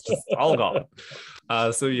 It's just all gone.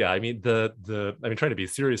 So yeah, I mean, trying to be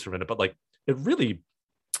serious for a minute, but like it really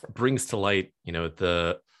brings to light,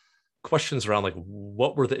 the questions around like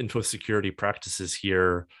what were the info security practices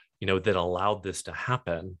here, that allowed this to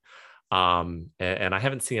happen. And I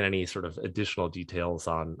haven't seen any sort of additional details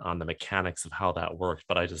on the mechanics of how that worked,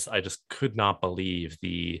 but I just could not believe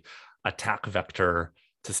the attack vector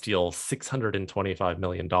to steal $625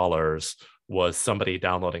 million was somebody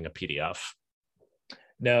downloading a PDF.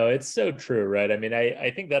 No, it's so true, right? I mean,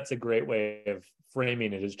 I think that's a great way of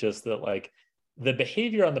framing it, is just that like the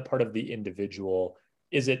behavior on the part of the individual,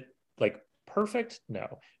 is it like perfect?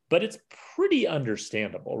 No, but it's pretty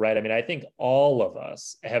understandable, right? I mean, I think all of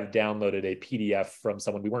us have downloaded a PDF from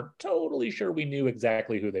someone we weren't totally sure we knew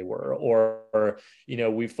exactly who they were, or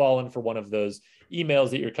we've fallen for one of those emails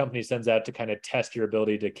that your company sends out to kind of test your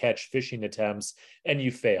ability to catch phishing attempts, and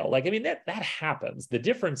you fail. Like, I mean, that happens. The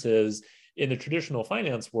difference is in the traditional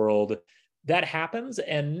finance world, that happens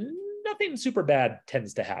and nothing super bad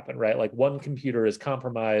tends to happen, right? Like one computer is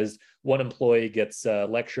compromised, one employee gets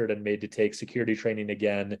lectured and made to take security training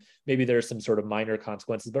again. Maybe there's some sort of minor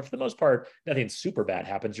consequences, but for the most part, nothing super bad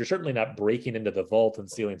happens. You're certainly not breaking into the vault and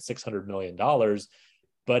stealing $600 million.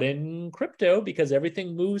 But in crypto, because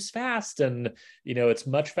everything moves fast and it's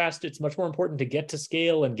much faster, it's much more important to get to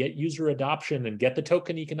scale and get user adoption and get the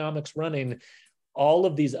token economics running. All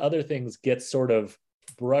of these other things get sort of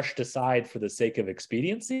brushed aside for the sake of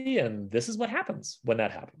expediency, and this is what happens when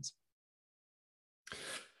that happens.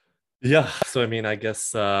 Yeah, so I mean, I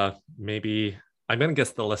guess maybe I'm gonna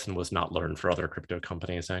guess the lesson was not learned for other crypto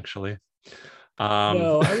companies, actually.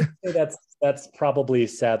 No, I would say that's probably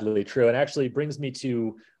sadly true, and actually brings me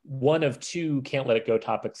to one of two Can't Let It Go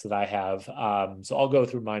topics that I have. So I'll go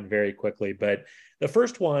through mine very quickly, but the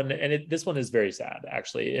first one, and this one is very sad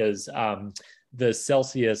actually, is the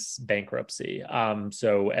Celsius bankruptcy.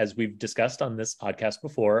 So as we've discussed on this podcast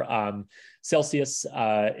before, Celsius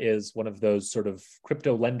is one of those sort of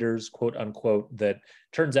crypto lenders, quote unquote, that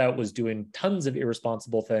turns out was doing tons of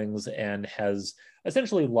irresponsible things and has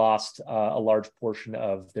essentially lost a large portion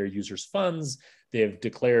of their users' funds. They have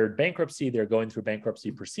declared bankruptcy. They're going through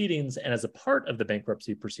bankruptcy proceedings. And as a part of the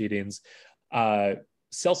bankruptcy proceedings,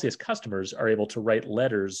 Celsius customers are able to write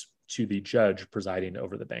letters to the judge presiding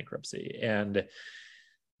over the bankruptcy. And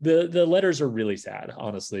the letters are really sad,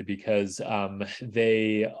 honestly, because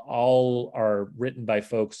they all are written by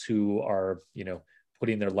folks who are,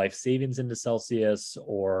 putting their life savings into Celsius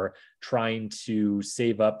or trying to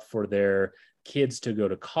save up for their kids to go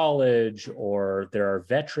to college, or there are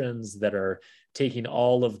veterans that are taking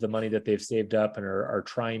all of the money that they've saved up and are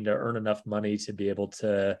trying to earn enough money to be able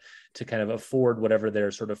to kind of afford whatever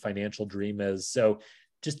their sort of financial dream is. So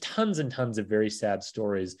just tons and tons of very sad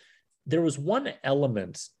stories. There was one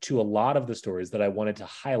element to a lot of the stories that I wanted to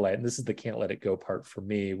highlight, and this is the can't let it go part for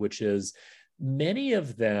me, which is many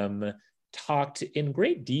of them talked in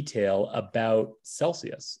great detail about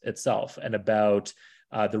Celsius itself and about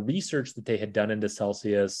the research that they had done into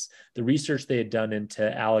Celsius, the research they had done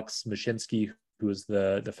into Alex Mashinsky, who was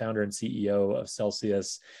the founder and CEO of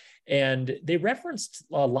Celsius. And they referenced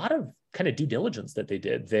a lot of kind of due diligence that they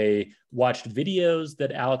did. They watched videos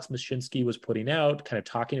that Alex Mashinsky was putting out, kind of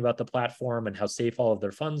talking about the platform and how safe all of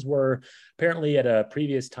their funds were. Apparently, at a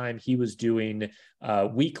previous time, he was doing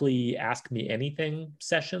weekly Ask Me Anything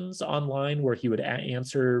sessions online where he would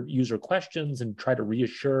answer user questions and try to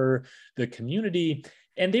reassure the community.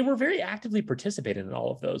 And they were very actively participating in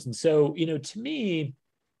all of those. And so, to me,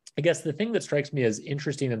 I guess the thing that strikes me as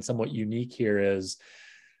interesting and somewhat unique here is,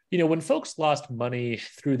 when folks lost money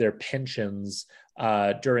through their pensions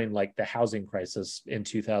during like the housing crisis in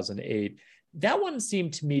 2008, that one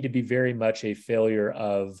seemed to me to be very much a failure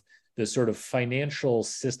of the sort of financial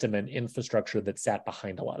system and infrastructure that sat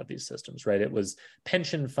behind a lot of these systems, right? It was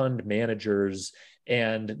pension fund managers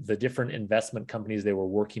and the different investment companies they were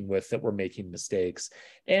working with that were making mistakes.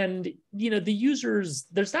 And, the users,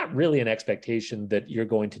 there's not really an expectation that you're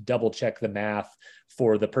going to double check the math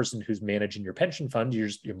for the person who's managing your pension fund.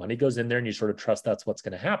 Your money goes in there and you sort of trust that's what's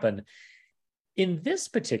going to happen. In this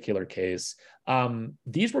particular case,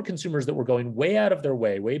 these were consumers that were going way out of their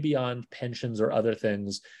way, way beyond pensions or other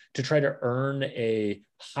things to try to earn a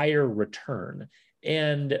higher return.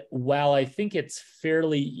 And while I think it's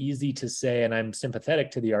fairly easy to say, and I'm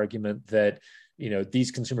sympathetic to the argument that, these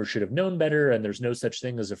consumers should have known better and there's no such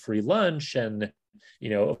thing as a free lunch. And,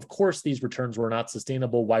 of course, these returns were not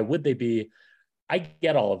sustainable. Why would they be? I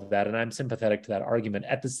get all of that, and I'm sympathetic to that argument.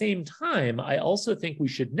 At the same time, I also think we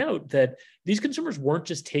should note that these consumers weren't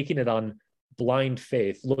just taking it on blind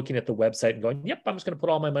faith, looking at the website and going, yep, I'm just going to put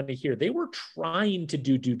all my money here. They were trying to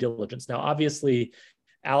do due diligence. Now, obviously,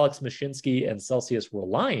 Alex Mashinsky and Celsius were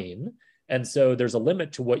lying. And so there's a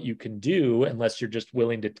limit to what you can do unless you're just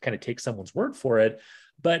willing to kind of take someone's word for it.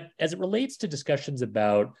 But as it relates to discussions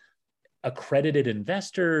about accredited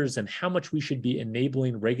investors and how much we should be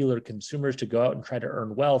enabling regular consumers to go out and try to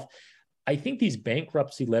earn wealth, I think these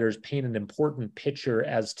bankruptcy letters paint an important picture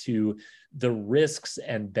as to the risks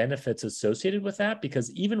and benefits associated with that,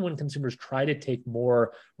 because even when consumers try to take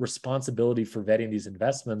more responsibility for vetting these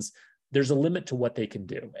investments, there's a limit to what they can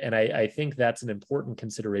do. And I think that's an important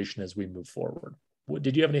consideration as we move forward.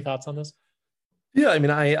 Did you have any thoughts on this? Yeah, I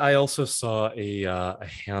mean, I also saw a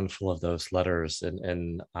handful of those letters,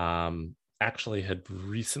 and actually had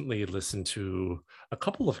recently listened to a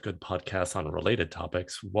couple of good podcasts on related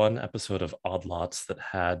topics. One episode of Odd Lots that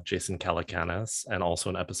had Jason Calacanis, and also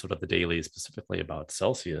an episode of The Daily specifically about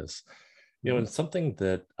Celsius. And something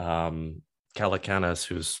that Calacanis,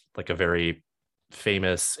 who's like a very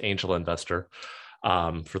famous angel investor,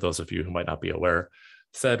 for those of you who might not be aware,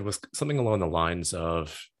 said was something along the lines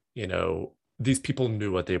of, these people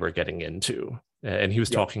knew what they were getting into. And he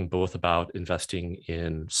was talking both about investing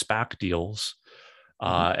in SPAC deals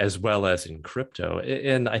as well as in crypto.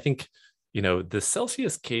 And I think, the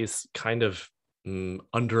Celsius case kind of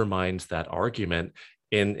undermines that argument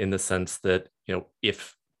in the sense that,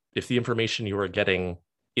 if the information you are getting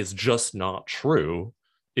is just not true,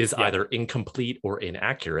 is either incomplete or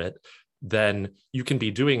inaccurate, then you can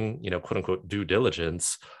be doing, quote unquote, due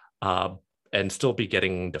diligence and still be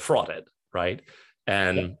getting defrauded. Right.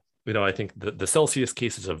 And, I think the Celsius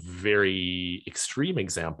case is a very extreme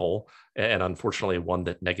example, and unfortunately one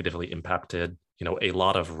that negatively impacted, a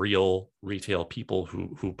lot of real retail people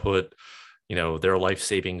who put, their life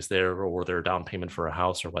savings there or their down payment for a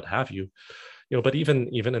house or what have you. But even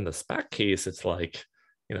in the SPAC case, it's like,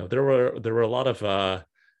 there were a lot of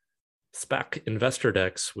SPAC investor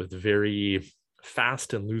decks with very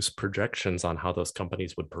fast and loose projections on how those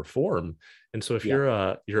companies would perform. And so if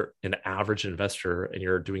you're an average investor and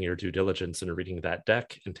you're doing your due diligence and reading that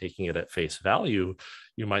deck and taking it at face value,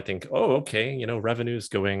 you might think, oh, okay, revenue's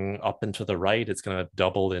going up and to the right, it's going to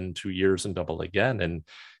double in 2 years and double again.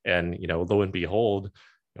 And lo and behold,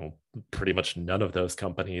 pretty much none of those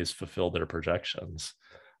companies fulfill their projections.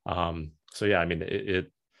 So yeah, I mean,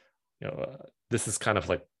 this is kind of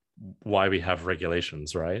like why we have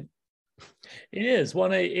regulations, right? It is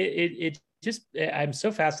one. It just, I'm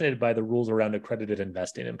so fascinated by the rules around accredited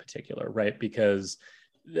investing in particular, right? Because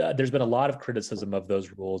there's been a lot of criticism of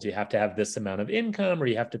those rules. You have to have this amount of income, or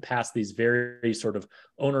you have to pass these very sort of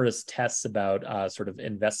onerous tests about sort of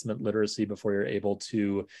investment literacy before you're able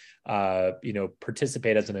to,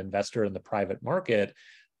 participate as an investor in the private market.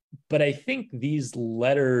 But I think these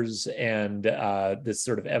letters and this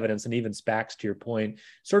sort of evidence, and even SPACs, to your point,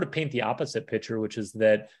 sort of paint the opposite picture, which is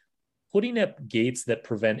that putting up gates that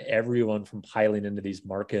prevent everyone from piling into these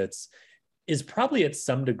markets is probably at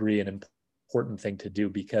some degree an important thing to do,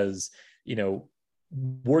 because,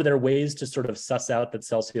 were there ways to sort of suss out that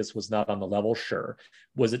Celsius was not on the level? Sure.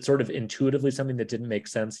 Was it sort of intuitively something that didn't make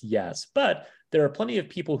sense? Yes. But there are plenty of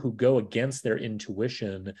people who go against their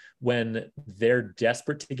intuition when they're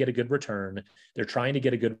desperate to get a good return. They're trying to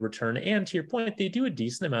get a good return. And to your point, they do a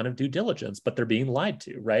decent amount of due diligence, but they're being lied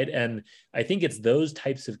to, right? And I think it's those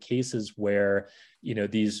types of cases where,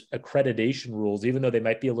 these accreditation rules, even though they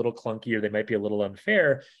might be a little clunky or they might be a little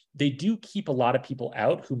unfair, they do keep a lot of people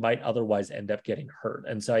out who might otherwise end up getting hurt.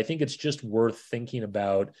 And so I think it's just worth thinking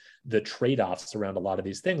about the trade-offs around a lot of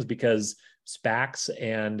these things, because SPACs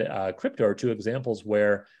and crypto are two examples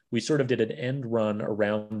where we sort of did an end run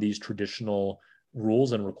around these traditional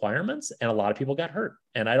rules and requirements, and a lot of people got hurt.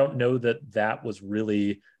 And I don't know that that was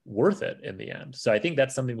really worth it in the end. So I think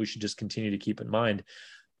that's something we should just continue to keep in mind.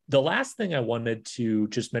 The last thing I wanted to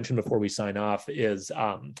just mention before we sign off is,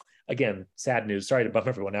 again, sad news. Sorry to bum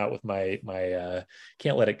everyone out with my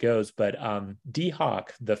can't let it goes, but Dee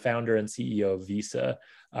Hock, the founder and CEO of Visa,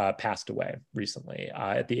 passed away recently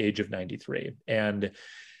at the age of 93. And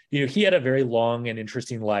he had a very long and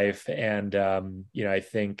interesting life. And, I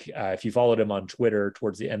think if you followed him on Twitter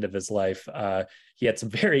towards the end of his life, he had some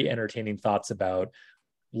very entertaining thoughts about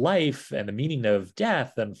life and the meaning of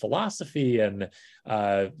death and philosophy, and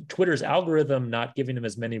Twitter's algorithm not giving him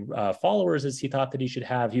as many followers as he thought that he should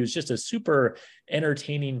have. He was just a super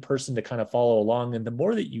entertaining person to kind of follow along. And the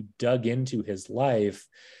more that you dug into his life,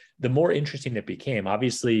 the more interesting it became.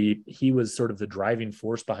 Obviously, he was sort of the driving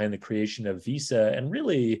force behind the creation of Visa and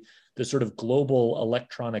really the sort of global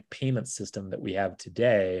electronic payment system that we have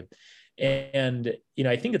today. And,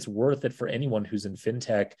 I think it's worth it for anyone who's in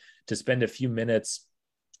fintech to spend a few minutes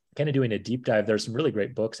kind of doing a deep dive. There's some really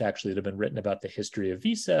great books actually that have been written about the history of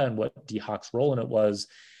Visa and what Dee Hock's role in it was.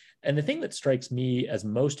 And the thing that strikes me as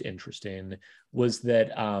most interesting was that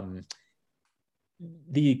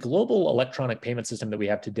the global electronic payment system that we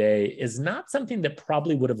have today is not something that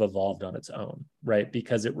probably would have evolved on its own, right?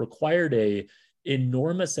 Because it required a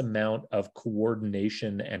enormous amount of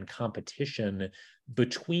coordination and competition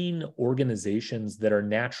between organizations that are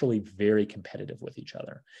naturally very competitive with each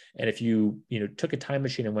other. And if you took a time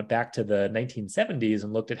machine and went back to the 1970s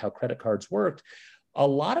and looked at how credit cards worked, a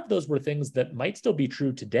lot of those were things that might still be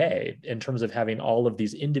true today in terms of having all of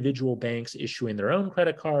these individual banks issuing their own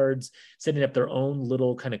credit cards, setting up their own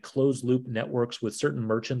little kind of closed loop networks with certain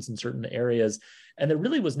merchants in certain areas. And there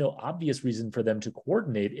really was no obvious reason for them to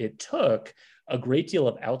coordinate. It took a great deal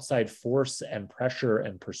of outside force and pressure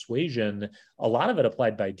and persuasion, a lot of it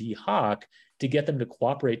applied by Dee Hock, to get them to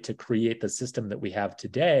cooperate to create the system that we have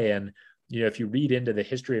today. And if you read into the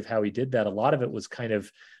history of how he did that, a lot of it was kind of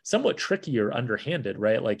somewhat tricky or underhanded,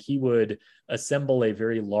 right? Like he would assemble a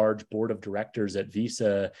very large board of directors at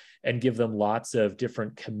Visa and give them lots of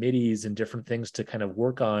different committees and different things to kind of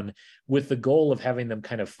work on, with the goal of having them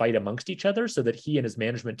kind of fight amongst each other so that he and his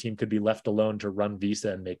management team could be left alone to run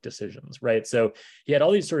Visa and make decisions, right? So he had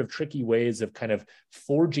all these sort of tricky ways of kind of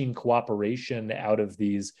forging cooperation out of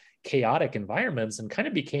these chaotic environments, and kind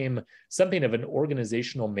of became something of an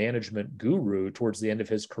organizational management guru towards the end of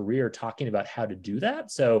his career, talking about how to do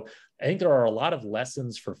that. So I think there are a lot of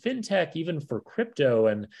lessons for fintech, even for crypto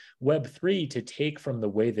and Web3, to take from the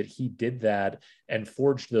way that he did that and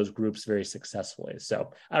forged those groups very successfully.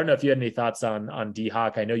 So I don't know if you had any thoughts on Dee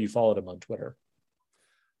Hock. I know you followed him on Twitter.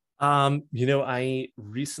 I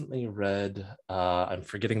recently read, I'm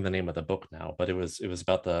forgetting the name of the book now, but it was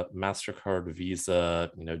about the MasterCard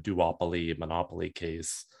Visa, duopoly, monopoly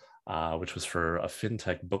case, which was for a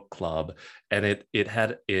fintech book club. And it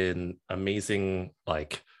had an amazing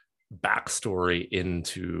backstory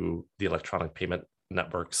into the electronic payment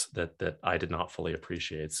networks that I did not fully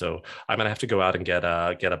appreciate. So I'm gonna have to go out and get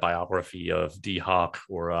a biography of Dee Hock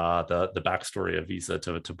or the backstory of Visa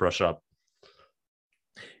to brush up.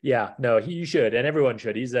 Yeah, no, you should, and everyone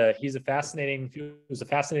should. He was a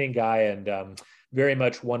fascinating guy, and very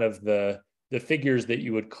much one of the figures that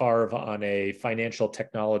you would carve on a financial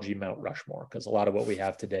technology Mount Rushmore, because a lot of what we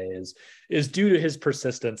have today is due to his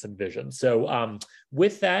persistence and vision. So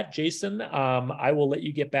with that, Jason, I will let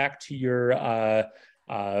you get back to your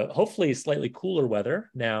hopefully slightly cooler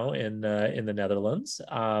weather now in the Netherlands.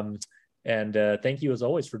 And thank you as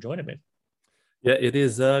always for joining me. Yeah, it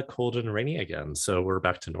is cold and rainy again, so we're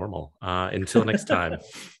back to normal. Until next time.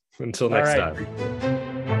 Until All next right.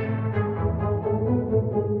 time.